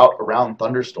can't route around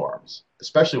thunderstorms,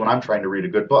 especially when I'm trying to read a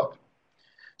good book.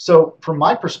 So, from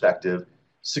my perspective,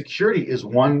 security is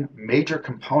one major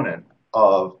component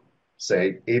of,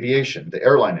 say, aviation, the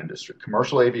airline industry.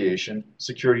 Commercial aviation,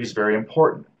 security is very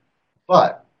important.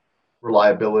 But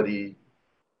reliability,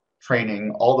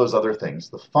 training, all those other things,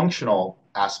 the functional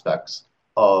aspects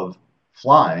of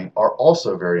flying are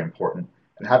also very important.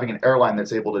 And having an airline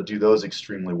that's able to do those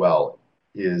extremely well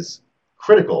is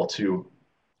critical to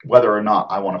whether or not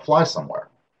I want to fly somewhere.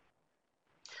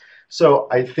 So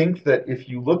I think that if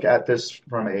you look at this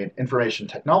from an information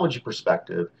technology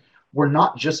perspective, we're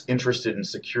not just interested in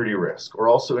security risk, we're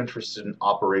also interested in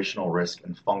operational risk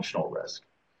and functional risk.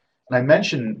 And I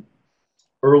mentioned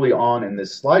early on in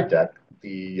this slide deck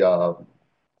the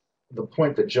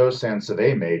point that Joe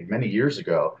Sanseve made many years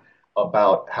ago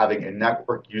about having a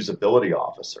network usability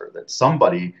officer, that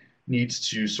somebody needs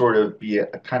to sort of be a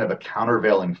kind of a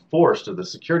countervailing force to the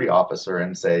security officer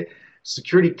and say,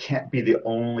 security can't be the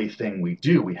only thing we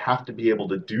do. We have to be able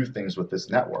to do things with this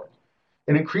network.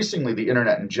 And increasingly, the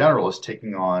internet in general is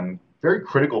taking on very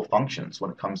critical functions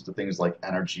when it comes to things like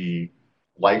energy,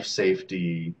 life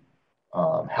safety,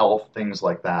 health, things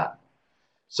like that.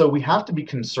 So we have to be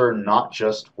concerned not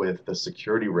just with the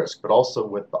security risk, but also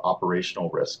with the operational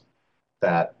risk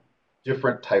that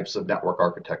different types of network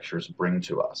architectures bring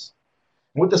to us.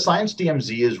 What the Science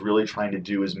DMZ is really trying to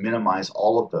do is minimize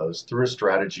all of those through a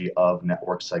strategy of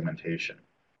network segmentation.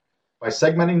 By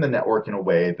segmenting the network in a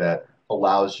way that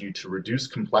allows you to reduce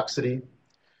complexity,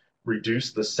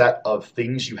 reduce the set of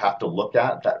things you have to look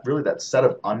at, that set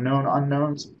of unknown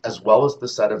unknowns, as well as the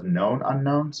set of known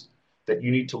unknowns that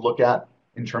you need to look at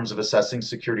in terms of assessing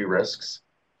security risks.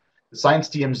 The Science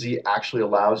DMZ actually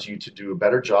allows you to do a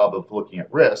better job of looking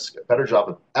at risk, a better job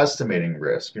of estimating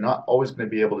risk. You're not always going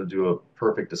to be able to do a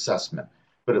perfect assessment,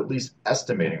 but at least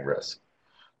estimating risk,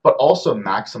 but also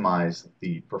maximize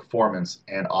the performance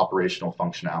and operational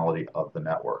functionality of the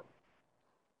network.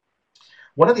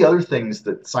 One of the other things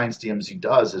that Science DMZ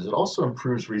does is it also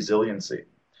improves resiliency.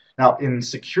 Now, in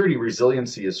security,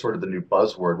 resiliency is sort of the new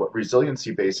buzzword. What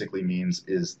resiliency basically means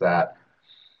is that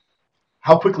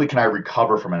how quickly can I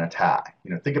recover from an attack?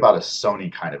 Think about a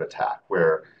Sony kind of attack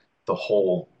where the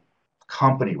whole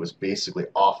company was basically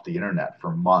off the internet for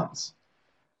months.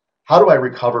 How do I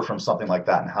recover from something like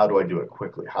that, and how do I do it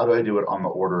quickly? How do I do it on the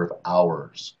order of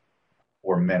hours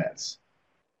or minutes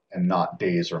and not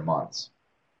days or months?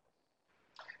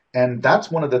 And that's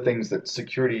one of the things that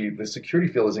the security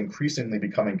field is increasingly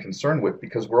becoming concerned with,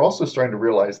 because we're also starting to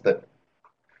realize that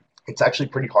it's actually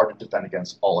pretty hard to defend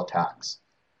against all attacks.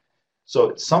 So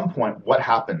at some point, what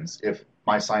happens if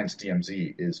my Science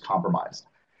DMZ is compromised?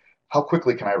 How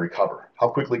quickly can I recover? How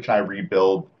quickly can I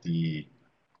rebuild the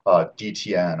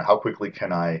DTN? How quickly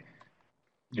can I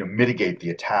mitigate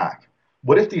the attack?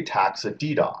 What if the attack's a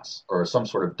DDoS or some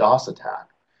sort of DOS attack?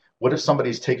 What if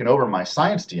somebody's taken over my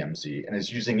Science DMZ and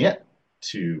is using it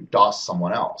to DOS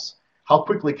someone else? How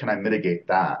quickly can I mitigate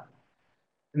that?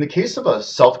 In the case of a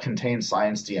self-contained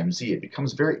Science DMZ, it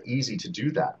becomes very easy to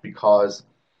do that because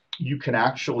you can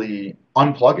actually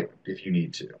unplug it if you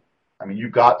need to. I mean,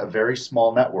 you've got a very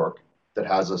small network that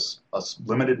has a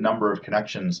limited number of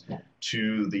connections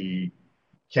to the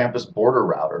campus border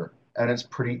router, and it's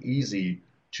pretty easy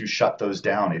to shut those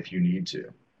down if you need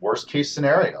to. Worst case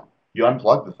scenario, you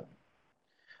unplug the thing.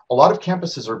 A lot of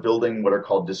campuses are building what are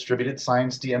called distributed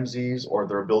Science DMZs, or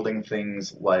they're building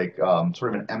things like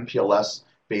sort of an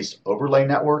MPLS-based overlay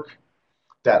network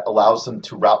that allows them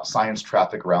to route science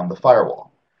traffic around the firewall.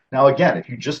 Now, again, if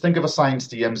you just think of a Science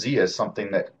DMZ as something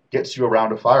that gets you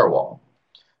around a firewall,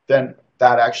 then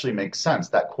that actually makes sense.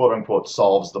 That quote-unquote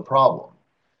solves the problem.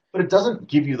 But it doesn't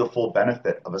give you the full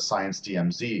benefit of a Science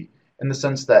DMZ in the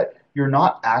sense that you're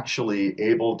not actually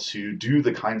able to do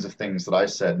the kinds of things that I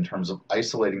said in terms of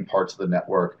isolating parts of the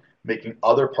network, making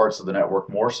other parts of the network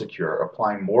more secure,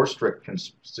 applying more strict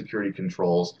security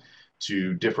controls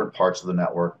to different parts of the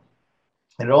network.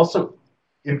 And it also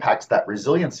impacts that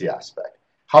resiliency aspect.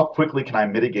 How quickly can I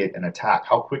mitigate an attack?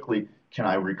 How quickly can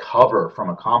I recover from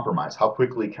a compromise? How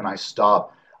quickly can I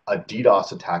stop a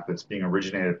DDoS attack that's being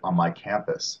originated on my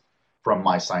campus from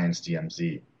my Science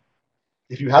DMZ?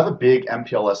 If you have a big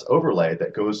MPLS overlay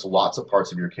that goes to lots of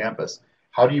parts of your campus,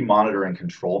 how do you monitor and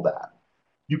control that?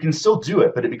 You can still do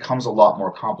it, but it becomes a lot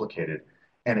more complicated.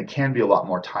 and it can be a lot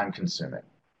more time consuming.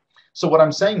 So what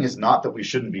I'm saying is not that we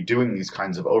shouldn't be doing these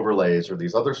kinds of overlays or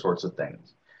these other sorts of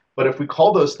things. But if we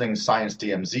call those things Science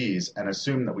DMZs and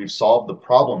assume that we've solved the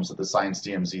problems that the Science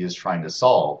DMZ is trying to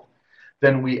solve,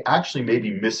 then we actually may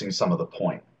be missing some of the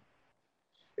point.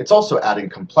 It's also adding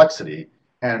complexity,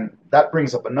 and that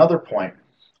brings up another point.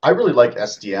 I really like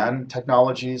SDN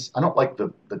technologies. I don't like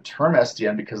the term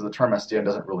SDN because the term SDN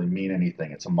doesn't really mean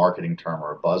anything. It's a marketing term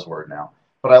or a buzzword now.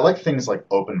 But I like things like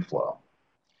OpenFlow.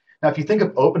 Now, if you think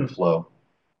of OpenFlow,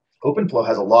 OpenFlow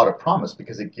has a lot of promise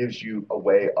because it gives you a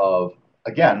way of,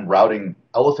 again, routing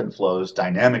elephant flows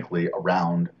dynamically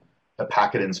around a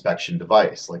packet inspection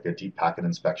device, like a deep packet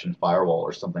inspection firewall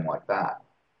or something like that.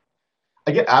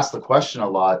 I get asked the question a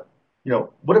lot,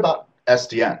 what about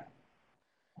SDN?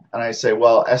 And I say,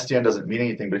 well, SDN doesn't mean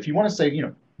anything, but if you want to say,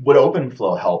 would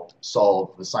OpenFlow help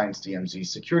solve the Science DMZ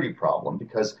security problem?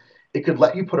 Because it could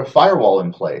let you put a firewall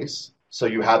in place, so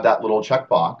you have that little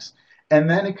checkbox, and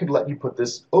then it could let you put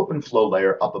this OpenFlow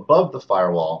layer up above the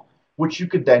firewall, which you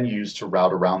could then use to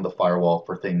route around the firewall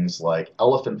for things like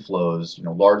elephant flows,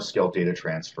 large-scale data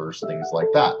transfers, things like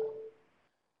that.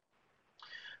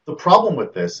 The problem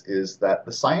with this is that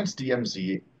the Science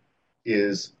DMZ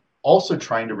is also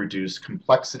trying to reduce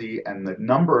complexity and the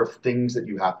number of things that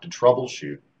you have to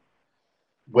troubleshoot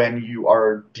when you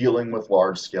are dealing with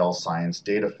large-scale science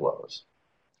data flows.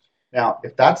 Now,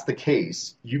 if that's the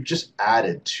case, you've just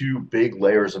added two big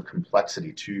layers of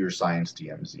complexity to your Science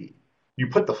DMZ. You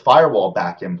put the firewall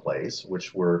back in place,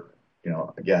 which were,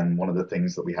 again, one of the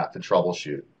things that we have to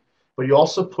troubleshoot. But you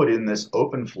also put in this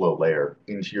OpenFlow layer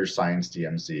into your Science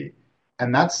DMZ.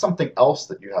 And that's something else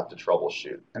that you have to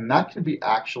troubleshoot. And that can be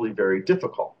actually very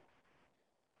difficult.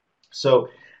 So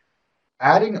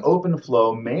adding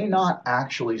OpenFlow may not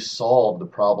actually solve the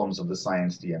problems of the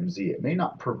Science DMZ. It may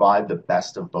not provide the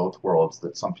best of both worlds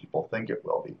that some people think it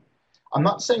will be. I'm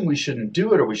not saying we shouldn't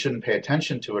do it or we shouldn't pay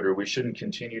attention to it or we shouldn't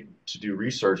continue to do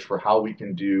research for how we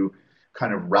can do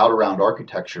kind of route around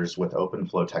architectures with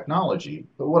OpenFlow technology.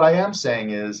 But what I am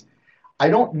saying is, I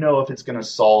don't know if it's going to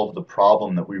solve the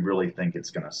problem that we really think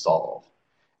it's going to solve.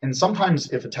 And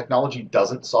sometimes if a technology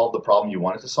doesn't solve the problem you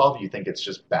want it to solve, you think it's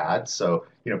just bad. So,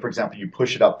 for example, you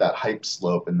push it up that hype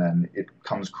slope and then it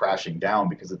comes crashing down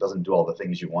because it doesn't do all the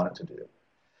things you want it to do.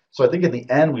 So I think in the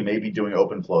end, we may be doing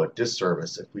OpenFlow a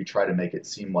disservice if we try to make it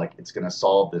seem like it's going to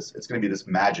solve this. It's going to be this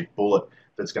magic bullet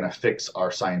that's going to fix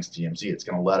our Science DMZ. It's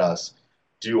going to let us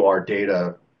do our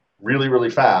data really,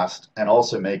 really fast and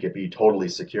also make it be totally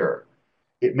secure.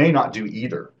 It may not do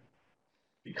either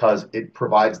because it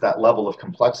provides that level of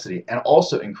complexity and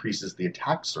also increases the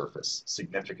attack surface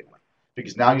significantly.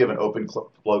 Because now you have an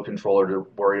OpenFlow controller to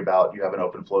worry about, you have an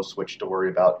OpenFlow switch to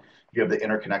worry about, you have the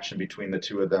interconnection between the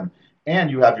two of them, and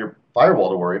you have your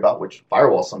firewall to worry about, which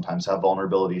firewalls sometimes have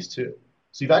vulnerabilities too.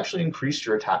 So you've actually increased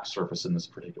your attack surface in this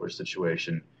particular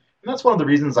situation. And that's one of the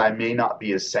reasons I may not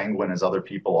be as sanguine as other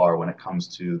people are when it comes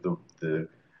to the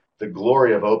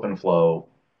glory of OpenFlow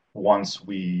once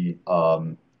we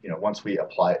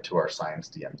apply it to our Science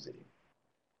DMZ.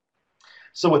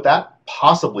 So with that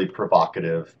possibly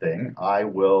provocative thing, I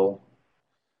will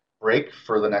break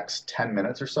for the next 10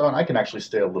 minutes or so, and I can actually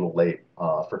stay a little late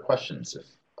for questions if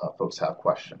folks have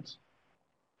questions.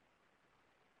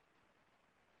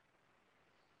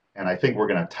 And I think we're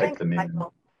going to type them in.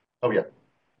 Michael. Oh, yeah.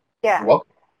 Yeah. You're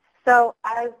welcome. So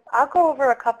I'll go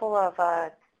over a couple of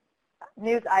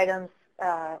news items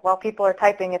while people are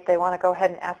typing if they want to go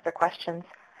ahead and ask their questions.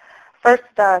 First,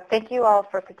 thank you all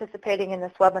for participating in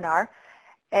this webinar.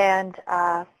 And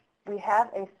we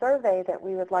have a survey that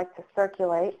we would like to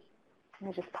circulate. Let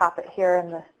me just pop it here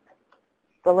in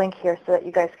the link here so that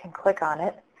you guys can click on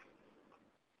it.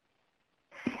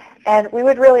 And we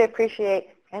would really appreciate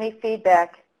any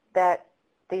feedback that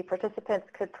the participants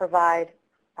could provide,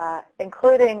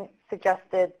 including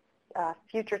suggested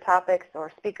future topics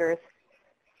or speakers.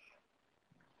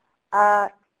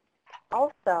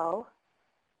 Also,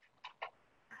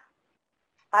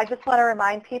 I just want to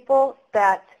remind people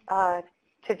that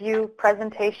to view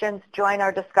presentations, join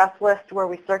our discuss list where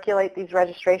we circulate these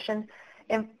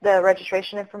the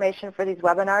registration information for these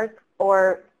webinars,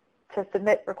 or to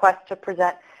submit requests to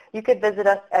present. You could visit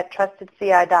us at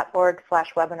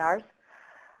trustedci.org/webinars.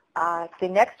 The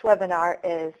next webinar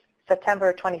is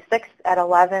September 26th at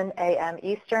 11 a.m.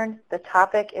 Eastern. The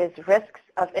topic is Risks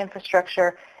of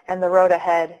Infrastructure and the Road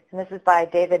Ahead, and this is by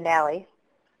David Nally.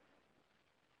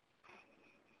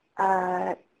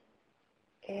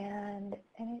 And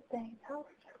anything else?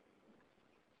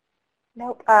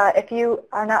 Nope. If you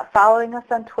are not following us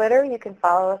on Twitter, you can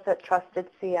follow us at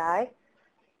TrustedCI.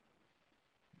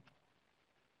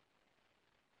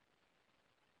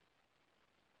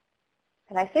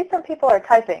 And I see some people are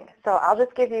typing, so I'll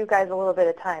just give you guys a little bit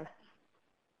of time.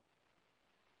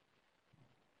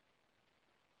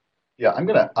 Yeah, I'm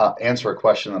going to answer a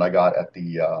question that I got at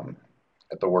the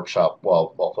workshop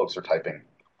while folks are typing.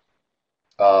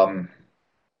 One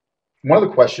of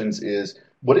the questions is,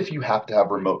 what if you have to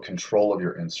have remote control of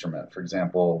your instrument? For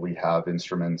example, we have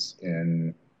instruments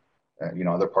in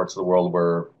other parts of the world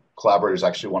where collaborators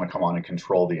actually want to come on and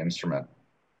control the instrument.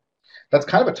 That's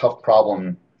kind of a tough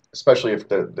problem, especially if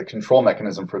the control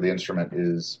mechanism for the instrument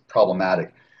is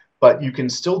problematic. But you can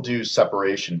still do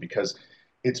separation because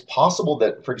it's possible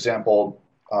that, for example,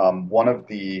 one of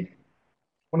the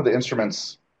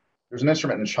instruments, there's an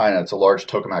instrument in China, it's a large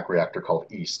tokamak reactor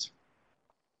called EAST.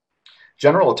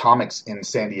 General Atomics in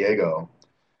San Diego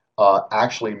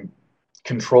actually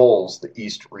controls the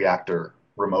EAST reactor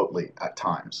remotely at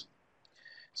times.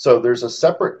 So there's a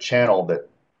separate channel that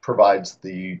provides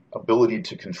the ability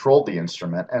to control the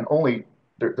instrument, and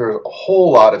there are a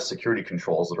whole lot of security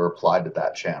controls that are applied to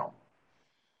that channel.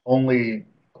 Only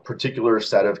a particular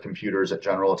set of computers at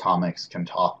General Atomics can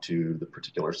talk to the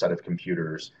particular set of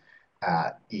computers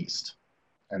at EAST,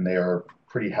 and they are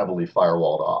pretty heavily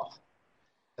firewalled off.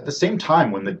 At the same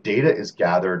time, when the data is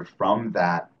gathered from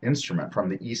that instrument, from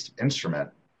the EAST instrument,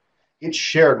 it's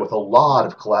shared with a lot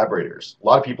of collaborators, a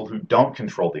lot of people who don't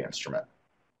control the instrument.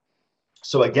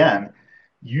 So again,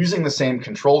 using the same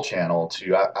control channel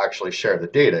to actually share the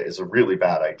data is a really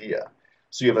bad idea.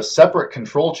 So you have a separate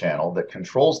control channel that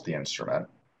controls the instrument,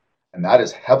 and that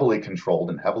is heavily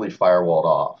controlled and heavily firewalled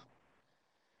off.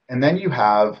 And then you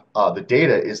have the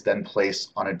data is then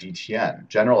placed on a DTN.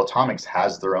 General Atomics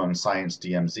has their own Science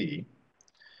DMZ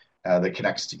that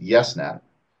connects to ESNet,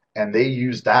 and they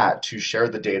use that to share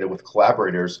the data with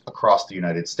collaborators across the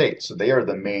United States. So they are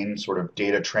the main sort of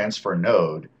data transfer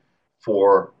node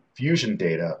for fusion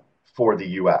data for the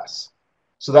US.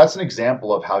 So that's an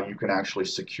example of how you can actually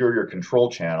secure your control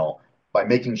channel by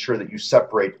making sure that you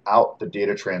separate out the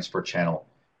data transfer channel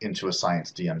into a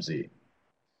Science DMZ.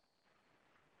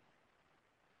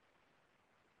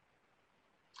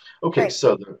 Okay, Great.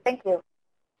 so Thank you.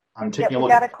 I'm taking a We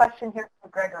look. got a question here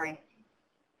from Gregory.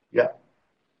 Yeah.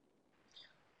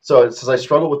 So it says, I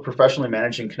struggle with professionally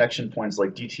managing connection points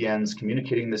like DTNs,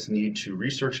 communicating this need to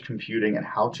research computing and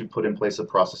how to put in place a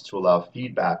process to allow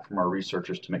feedback from our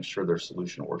researchers to make sure their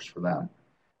solution works for them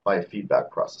by a feedback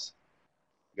process.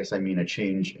 I guess I mean a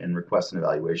change in request and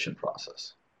evaluation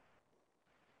process.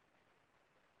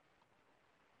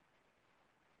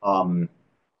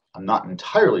 I'm not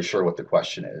entirely sure what the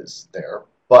question is there,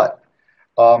 but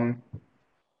I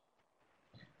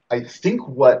think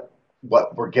what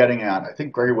we're getting at, I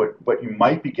think, Gregory, what you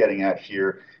might be getting at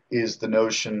here is the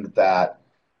notion that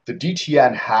the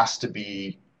DTN has to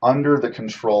be under the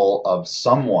control of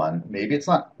someone. Maybe it's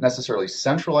not necessarily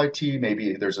central IT. Maybe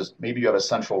you have a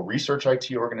central research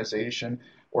IT organization,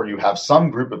 or you have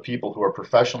some group of people who are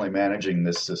professionally managing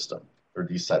this system or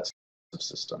these sets of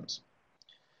systems,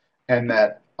 and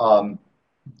that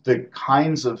the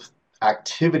kinds of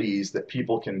activities that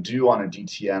people can do on a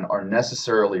DTN are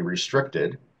necessarily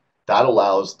restricted. That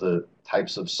allows the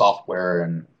types of software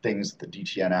and things that the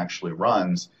DTN actually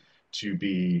runs to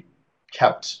be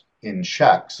kept in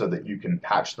check so that you can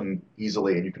patch them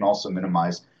easily, and you can also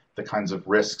minimize the kinds of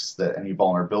risks that any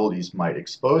vulnerabilities might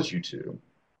expose you to.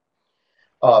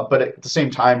 But at the same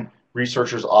time,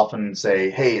 researchers often say,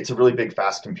 hey, it's a really big,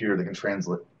 fast computer that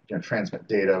can transmit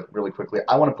data really quickly.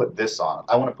 I want to put this on it.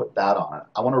 I want to put that on it.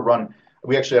 I want to run.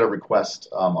 We actually had a request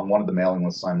on one of the mailing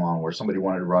lists I'm on where somebody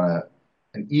wanted to run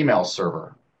an email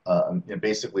server,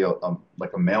 basically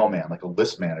like a mailman, like a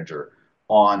list manager,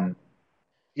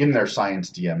 in their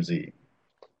Science DMZ.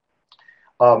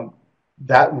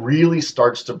 That really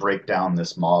starts to break down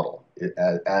this model,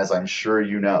 as I'm sure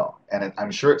you know, and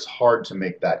I'm sure it's hard to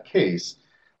make that case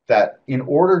that in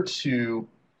order to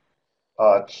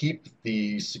keep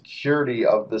the security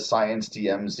of the Science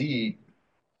DMZ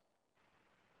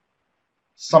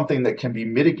something that can be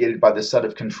mitigated by the set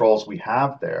of controls we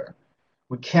have there,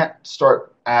 we can't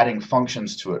start adding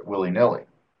functions to it willy-nilly.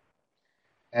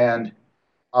 And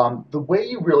the way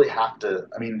you really have to,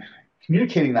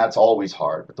 communicating that's always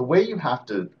hard, but the way you have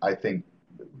to, I think,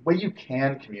 the way you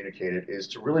can communicate it is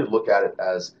to really look at it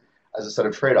as a set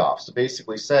of trade-offs. To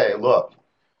basically say, look,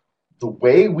 the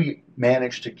way we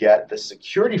manage to get the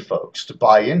security folks to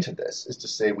buy into this is to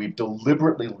say we've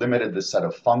deliberately limited the set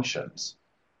of functions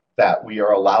that we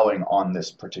are allowing on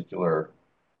this particular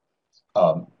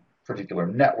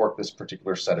network, this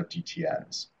particular set of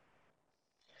DTNs.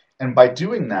 And by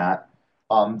doing that,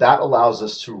 that allows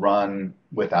us to run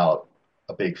without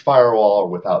a big firewall or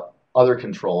without other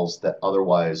controls that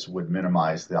otherwise would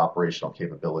minimize the operational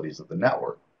capabilities of the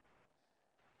network.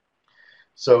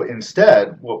 So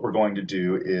instead, what we're going to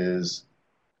do is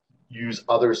use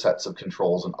other sets of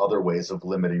controls and other ways of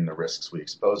limiting the risks we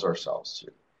expose ourselves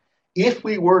to. If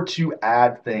we were to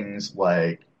add things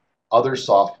like other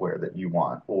software that you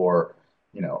want, or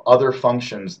other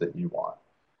functions that you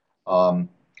want,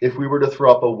 if we were to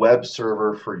throw up a web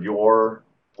server for your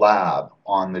lab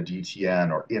on the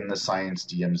DTN or in the Science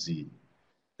DMZ,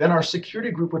 then our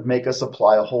security group would make us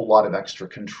apply a whole lot of extra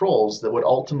controls that would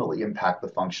ultimately impact the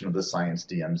function of the Science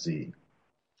DMZ.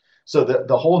 So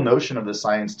the whole notion of the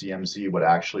Science DMZ would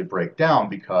actually break down,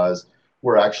 because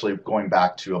we're actually going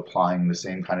back to applying the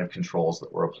same kind of controls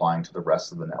that we're applying to the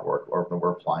rest of the network, or that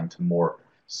we're applying to more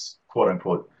quote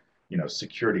unquote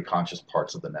security conscious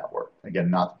parts of the network. Again,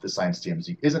 not that the Science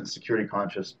DMZ isn't security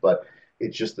conscious, but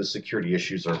it's just the security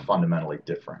issues are fundamentally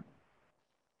different.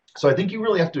 So I think you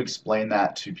really have to explain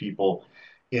that to people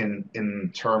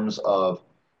in terms of,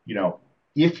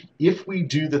 if we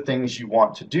do the things you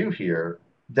want to do here,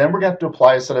 then we're going to have to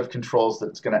apply a set of controls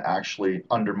that's going to actually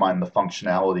undermine the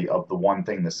functionality of the one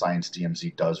thing the Science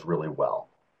DMZ does really well.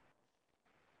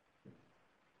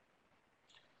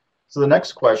 So the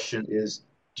next question is,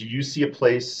 do you see a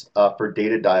place for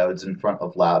data diodes in front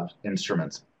of lab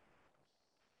instruments?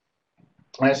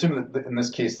 And I assume that in this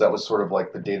case, that was sort of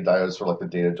like the data diodes, sort of like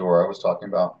the data door I was talking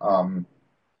about.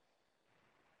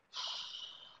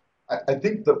 I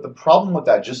think that the problem with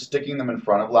that, just sticking them in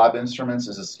front of lab instruments,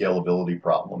 is a scalability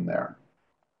problem there.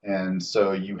 And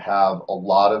so you have a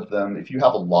lot of them. If you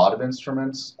have a lot of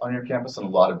instruments on your campus and a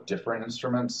lot of different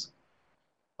instruments,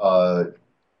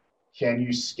 can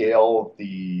you scale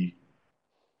that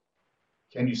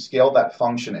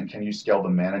function, and can you scale the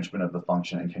management of the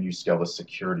function, and can you scale the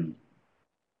security,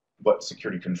 what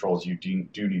security controls you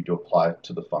do need to apply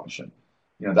to the function?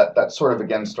 That sort of,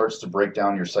 again, starts to break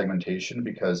down your segmentation,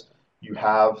 because you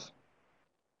have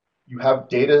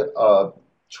data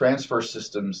transfer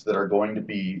systems that are going to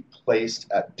be placed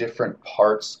at different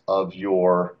parts of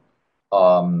your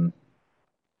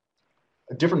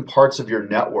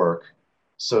network.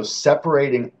 So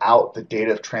separating out the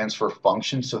data transfer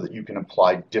function so that you can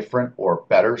apply different or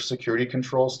better security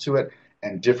controls to it,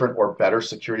 and different or better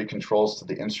security controls to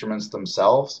the instruments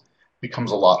themselves,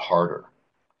 becomes a lot harder.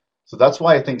 So that's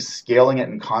why I think scaling it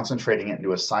and concentrating it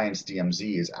into a Science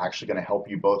DMZ is actually going to help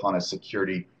you both on a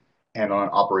security and on an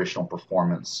operational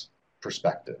performance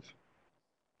perspective.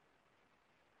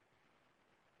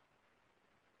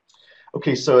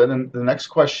 Okay, so then the next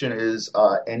question is,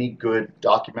 any good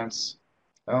documents?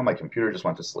 Oh, my computer just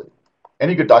went to sleep.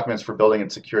 Any good documents for building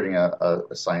and securing a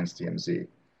Science DMZ?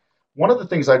 One of the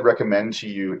things I'd recommend to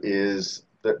you is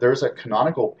that there's a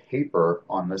canonical paper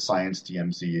on the Science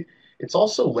DMZ. It's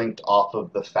also linked off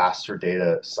of the Faster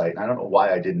Data site. And I don't know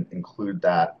why I didn't include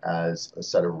that as a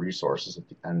set of resources at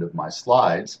the end of my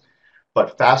slides,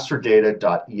 but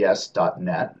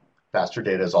fasterdata.es.net, Faster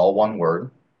Data is all one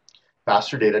word,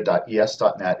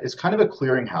 fasterdata.es.net is kind of a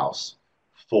clearinghouse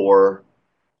for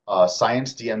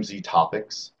Science DMZ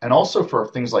topics, and also for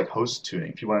things like host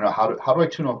tuning. If you want to know how do I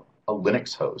tune a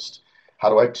Linux host? How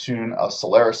do I tune a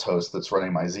Solaris host that's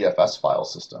running my ZFS file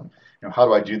system? How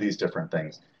do I do these different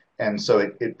things? And so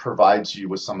it provides you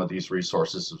with some of these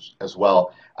resources as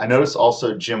well. I notice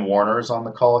also Jim Warner is on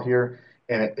the call here,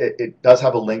 and it does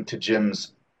have a link to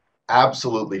Jim's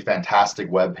absolutely fantastic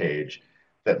webpage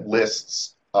that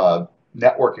lists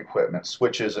network equipment,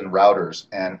 switches and routers,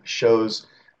 and shows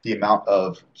the amount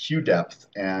of queue depth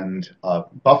and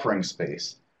buffering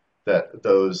space that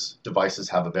those devices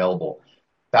have available.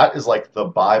 That is like the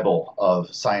Bible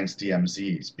of Science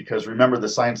DMZs, because remember, the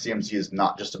Science DMZ is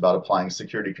not just about applying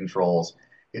security controls.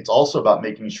 It's also about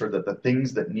making sure that the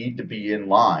things that need to be in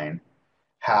line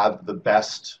have the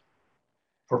best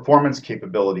performance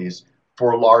capabilities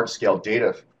for large-scale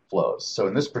data flows. So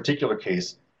in this particular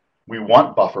case, we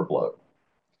want buffer bloat.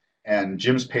 And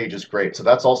Jim's page is great. So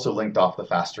that's also linked off the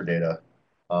Faster Data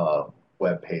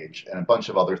web page, and a bunch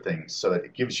of other things. So that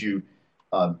it gives you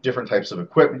different types of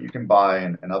equipment you can buy,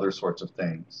 and other sorts of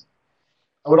things.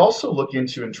 I would also look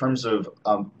into, in terms of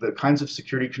the kinds of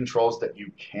security controls that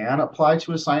you can apply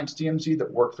to a Science DMZ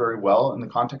that work very well in the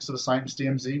context of a Science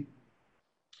DMZ.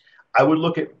 I would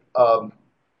look at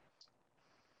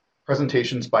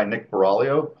presentations by Nick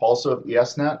Baraglio, also of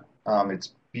ESNet.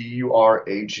 It's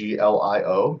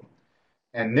Buraglio.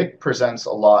 And Nick presents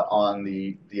a lot on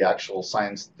the actual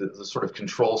science, the sort of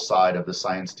control side of the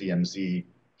Science DMZ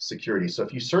security. So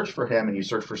if you search for him and you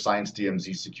search for Science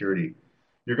DMZ security,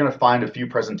 you're going to find a few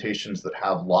presentations that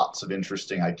have lots of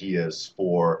interesting ideas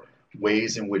for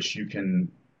ways in which you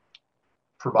can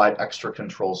provide extra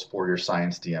controls for your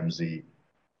Science DMZ.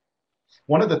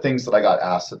 One of the things that I got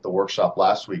asked at the workshop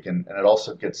last week, and it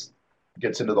also gets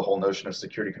into the whole notion of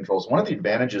security controls, one of the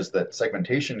advantages that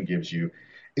segmentation gives you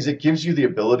is it gives you the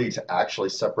ability to actually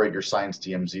separate your Science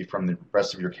DMZ from the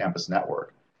rest of your campus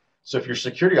network. So if your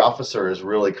security officer is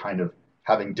really kind of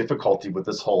having difficulty with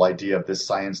this whole idea of this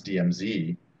Science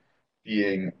DMZ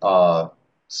being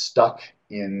stuck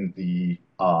in the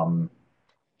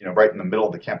right in the middle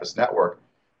of the campus network,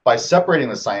 by separating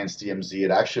the Science DMZ, it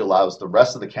actually allows the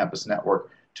rest of the campus network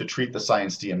to treat the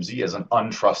Science DMZ as an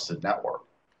untrusted network.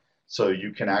 So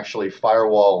you can actually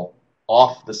firewall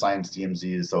off the Science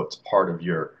DMZ as though it's part of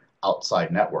your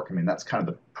outside network. I mean, that's kind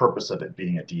of the purpose of it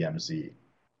being a DMZ.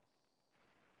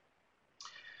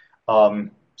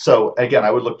 So again, I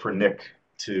would look for Nick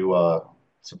to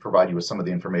provide you with some of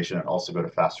the information, and also go to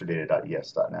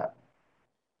fasterdata.es.net.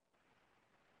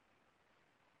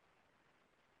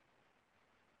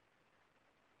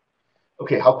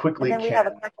 Okay, how quickly and then we have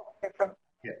a question here from,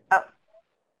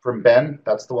 from Ben,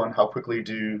 that's the one. How quickly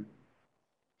do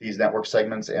these network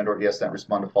segments and or ESNet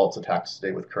respond to faults attacks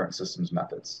today with current systems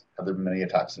methods? Have there been many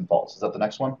attacks and faults? Is that the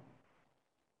next one?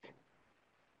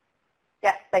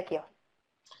 Yes, thank you.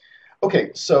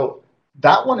 Okay, so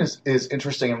that one is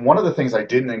interesting, and one of the things I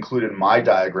didn't include in my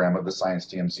diagram of the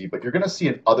Science DMZ, but you're going to see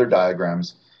in other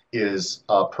diagrams, is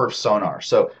perf sonar.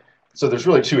 So there's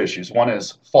really two issues. One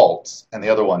is faults, and the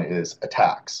other one is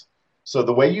attacks. So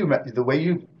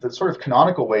the sort of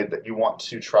canonical way that you want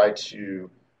to try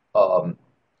to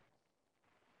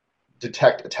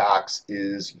detect attacks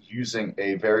is using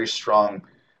a very strong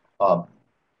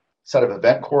set of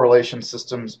event correlation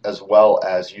systems, as well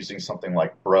as using something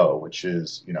like BRO, which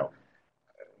is,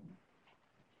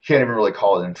 can't even really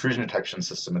call it an intrusion detection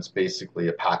system. It's basically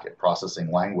a packet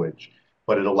processing language,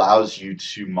 but it allows you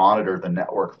to monitor the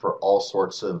network for all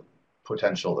sorts of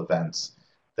potential events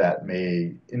that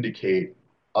may indicate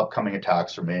upcoming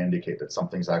attacks or may indicate that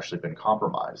something's actually been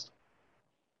compromised.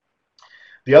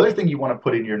 The other thing you want to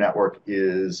put in your network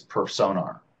is perf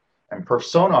sonar. And perf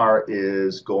sonar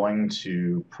is going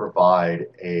to provide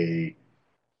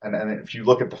and if you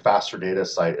look at the Faster Data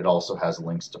site, it also has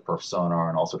links to perf sonar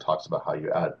and also talks about how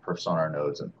you add perf sonar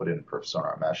nodes and put in perf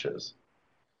sonar meshes.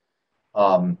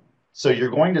 So you're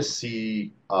going to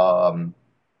see, you're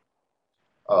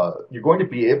going to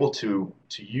be able to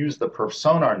use the perf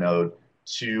sonar node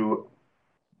to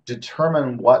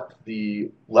determine what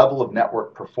the level of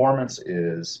network performance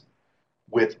is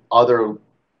with other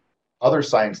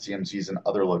Science DMZs in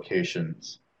other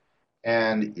locations.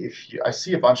 And I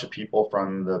see a bunch of people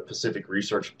from the Pacific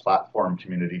Research Platform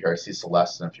community here. I see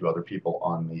Celeste and a few other people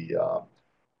on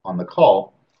the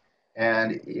call.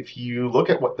 And if you look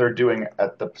at what they're doing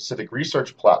at the Pacific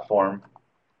Research Platform,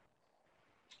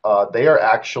 they've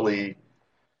actually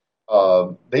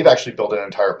built an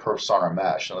entire perf sonar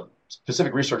mesh. And the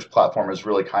Pacific Research Platform is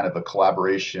really kind of a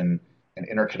collaboration and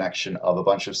interconnection of a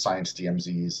bunch of Science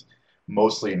DMZs,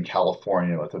 mostly in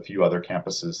California, with a few other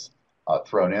campuses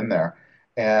thrown in there.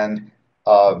 And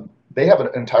they have an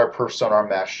entire perf sonar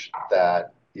mesh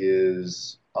that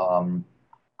is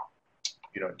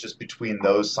just between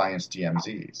those Science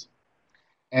DMZs.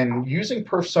 And using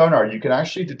perf sonar, you can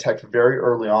actually detect very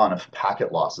early on if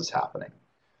packet loss is happening.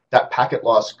 That packet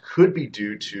loss could be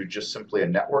due to just simply a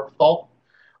network fault,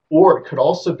 or it could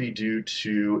also be due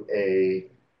to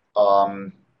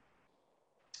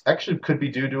actually could be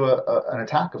due to an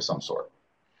attack of some sort.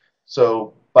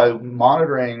 So by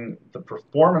monitoring the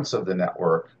performance of the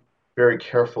network very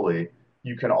carefully,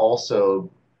 you can also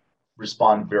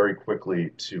respond very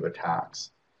quickly to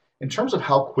attacks. In terms of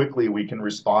how quickly we can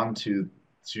respond to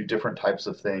different types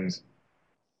of things,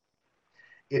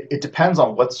 it depends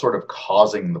on what's sort of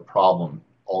causing the problem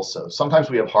also. Sometimes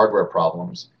we have hardware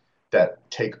problems that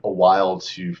take a while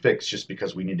to fix just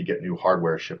because we need to get new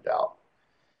hardware shipped out.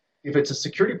 If it's a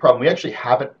security problem, we actually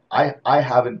haven't, I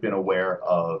haven't been aware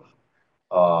of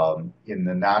in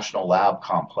the National Lab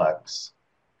Complex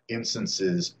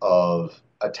instances of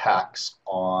attacks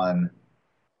on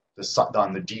the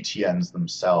DTNs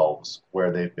themselves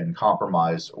where they've been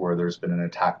compromised or there's been an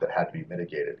attack that had to be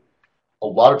mitigated. A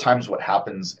lot of times what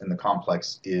happens in the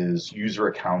complex is user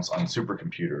accounts on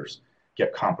supercomputers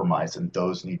get compromised and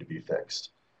those need to be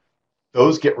fixed.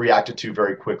 Those get reacted to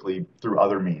very quickly through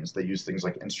other means. They use things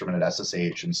like instrumented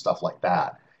SSH and stuff like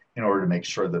that in order to make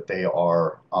sure that they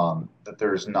are that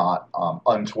there's not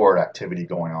untoward activity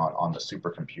going on the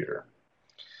supercomputer.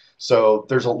 So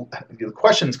the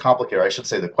question's complicated. I should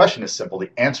say the question is simple.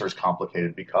 The answer is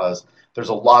complicated because there's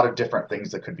a lot of different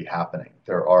things that could be happening.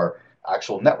 There are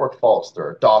actual network faults, there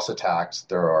are DOS attacks,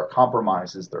 there are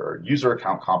compromises, there are user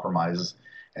account compromises.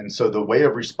 And so the way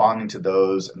of responding to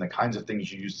those and the kinds of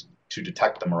things you use to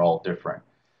detect them are all different.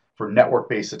 For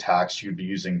network-based attacks, you'd be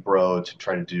using Bro to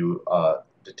try to do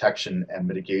detection and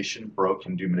mitigation. Bro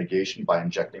can do mitigation by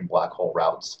injecting black hole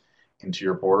routes into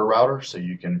your border router, so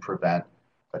you can prevent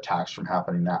attacks from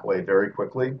happening that way very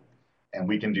quickly. And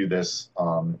we can do this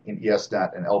in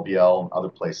ESNet and LBL and other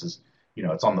places. You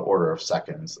know, it's on the order of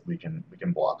seconds that we can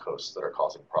block hosts that are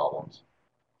causing problems.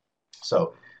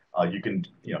 So you can,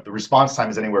 you know, the response time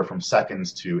is anywhere from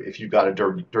seconds to, if you've got a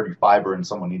dirty fiber and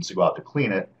someone needs to go out to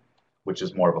clean it, which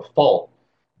is more of a fault,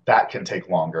 that can take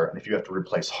longer. And if you have to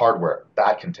replace hardware,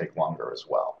 that can take longer as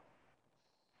well.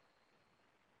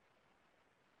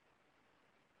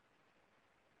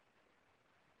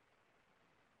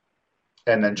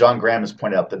 And then John Graham has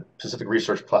pointed out the Pacific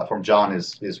Research Platform. John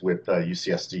is with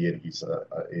UCSD, and he's a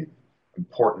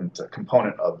important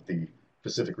component of the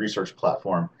Pacific Research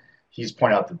Platform. He's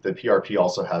pointed out that the PRP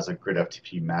also has a grid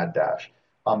FTP mad dash.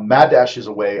 Mad dash is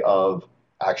a way of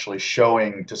actually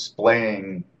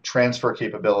displaying transfer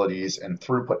capabilities and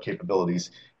throughput capabilities,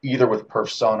 either with perf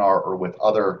sonar or with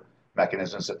other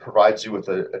mechanisms. It provides you with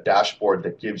a dashboard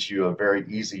that gives you a very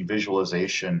easy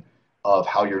visualization of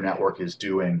how your network is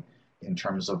doing in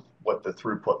terms of what the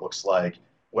throughput looks like,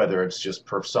 whether it's just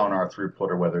perf sonar throughput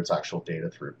or whether it's actual data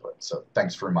throughput. So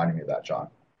thanks for reminding me of that, John.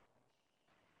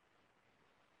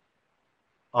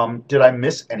 Did I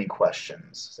miss any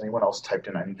questions? Has anyone else typed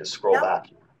in? I need to scroll back.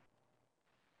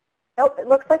 Nope, it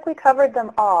looks like we covered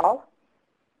them all.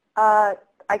 I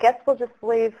guess we'll just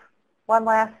leave one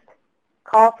last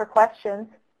call for questions.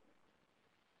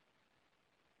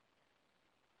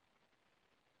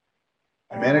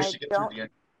 I managed to get through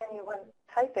anyone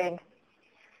typing.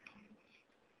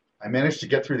 I managed to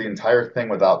get through the entire thing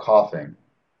without coughing,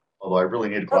 although I really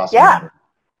need a glass of water.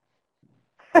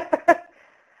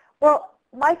 Well,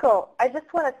 Michael, I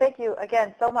just want to thank you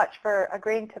again so much for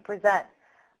agreeing to present.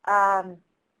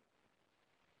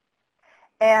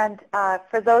 And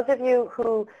for those of you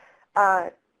who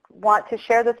want to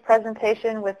share this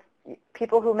presentation with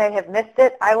people who may have missed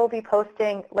it, I will be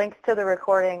posting links to the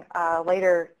recording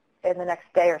later in the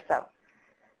next day or so.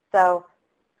 So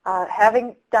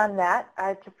having done that,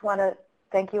 I just want to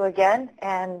thank you again,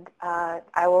 and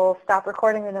I will stop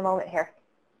recording in a moment here.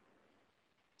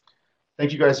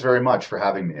 Thank you guys very much for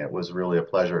having me. It was really a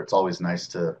pleasure. It's always nice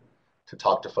to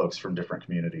talk to folks from different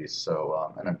communities.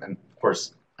 So, and of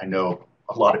course, I know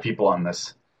a lot of people on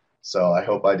this, so I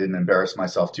hope I didn't embarrass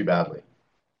myself too badly.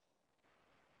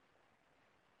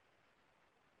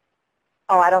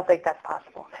 Oh, I don't think that's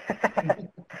possible.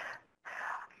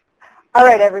 All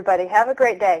right, everybody. Have a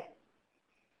great day.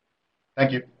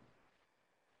 Thank you.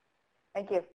 Thank you.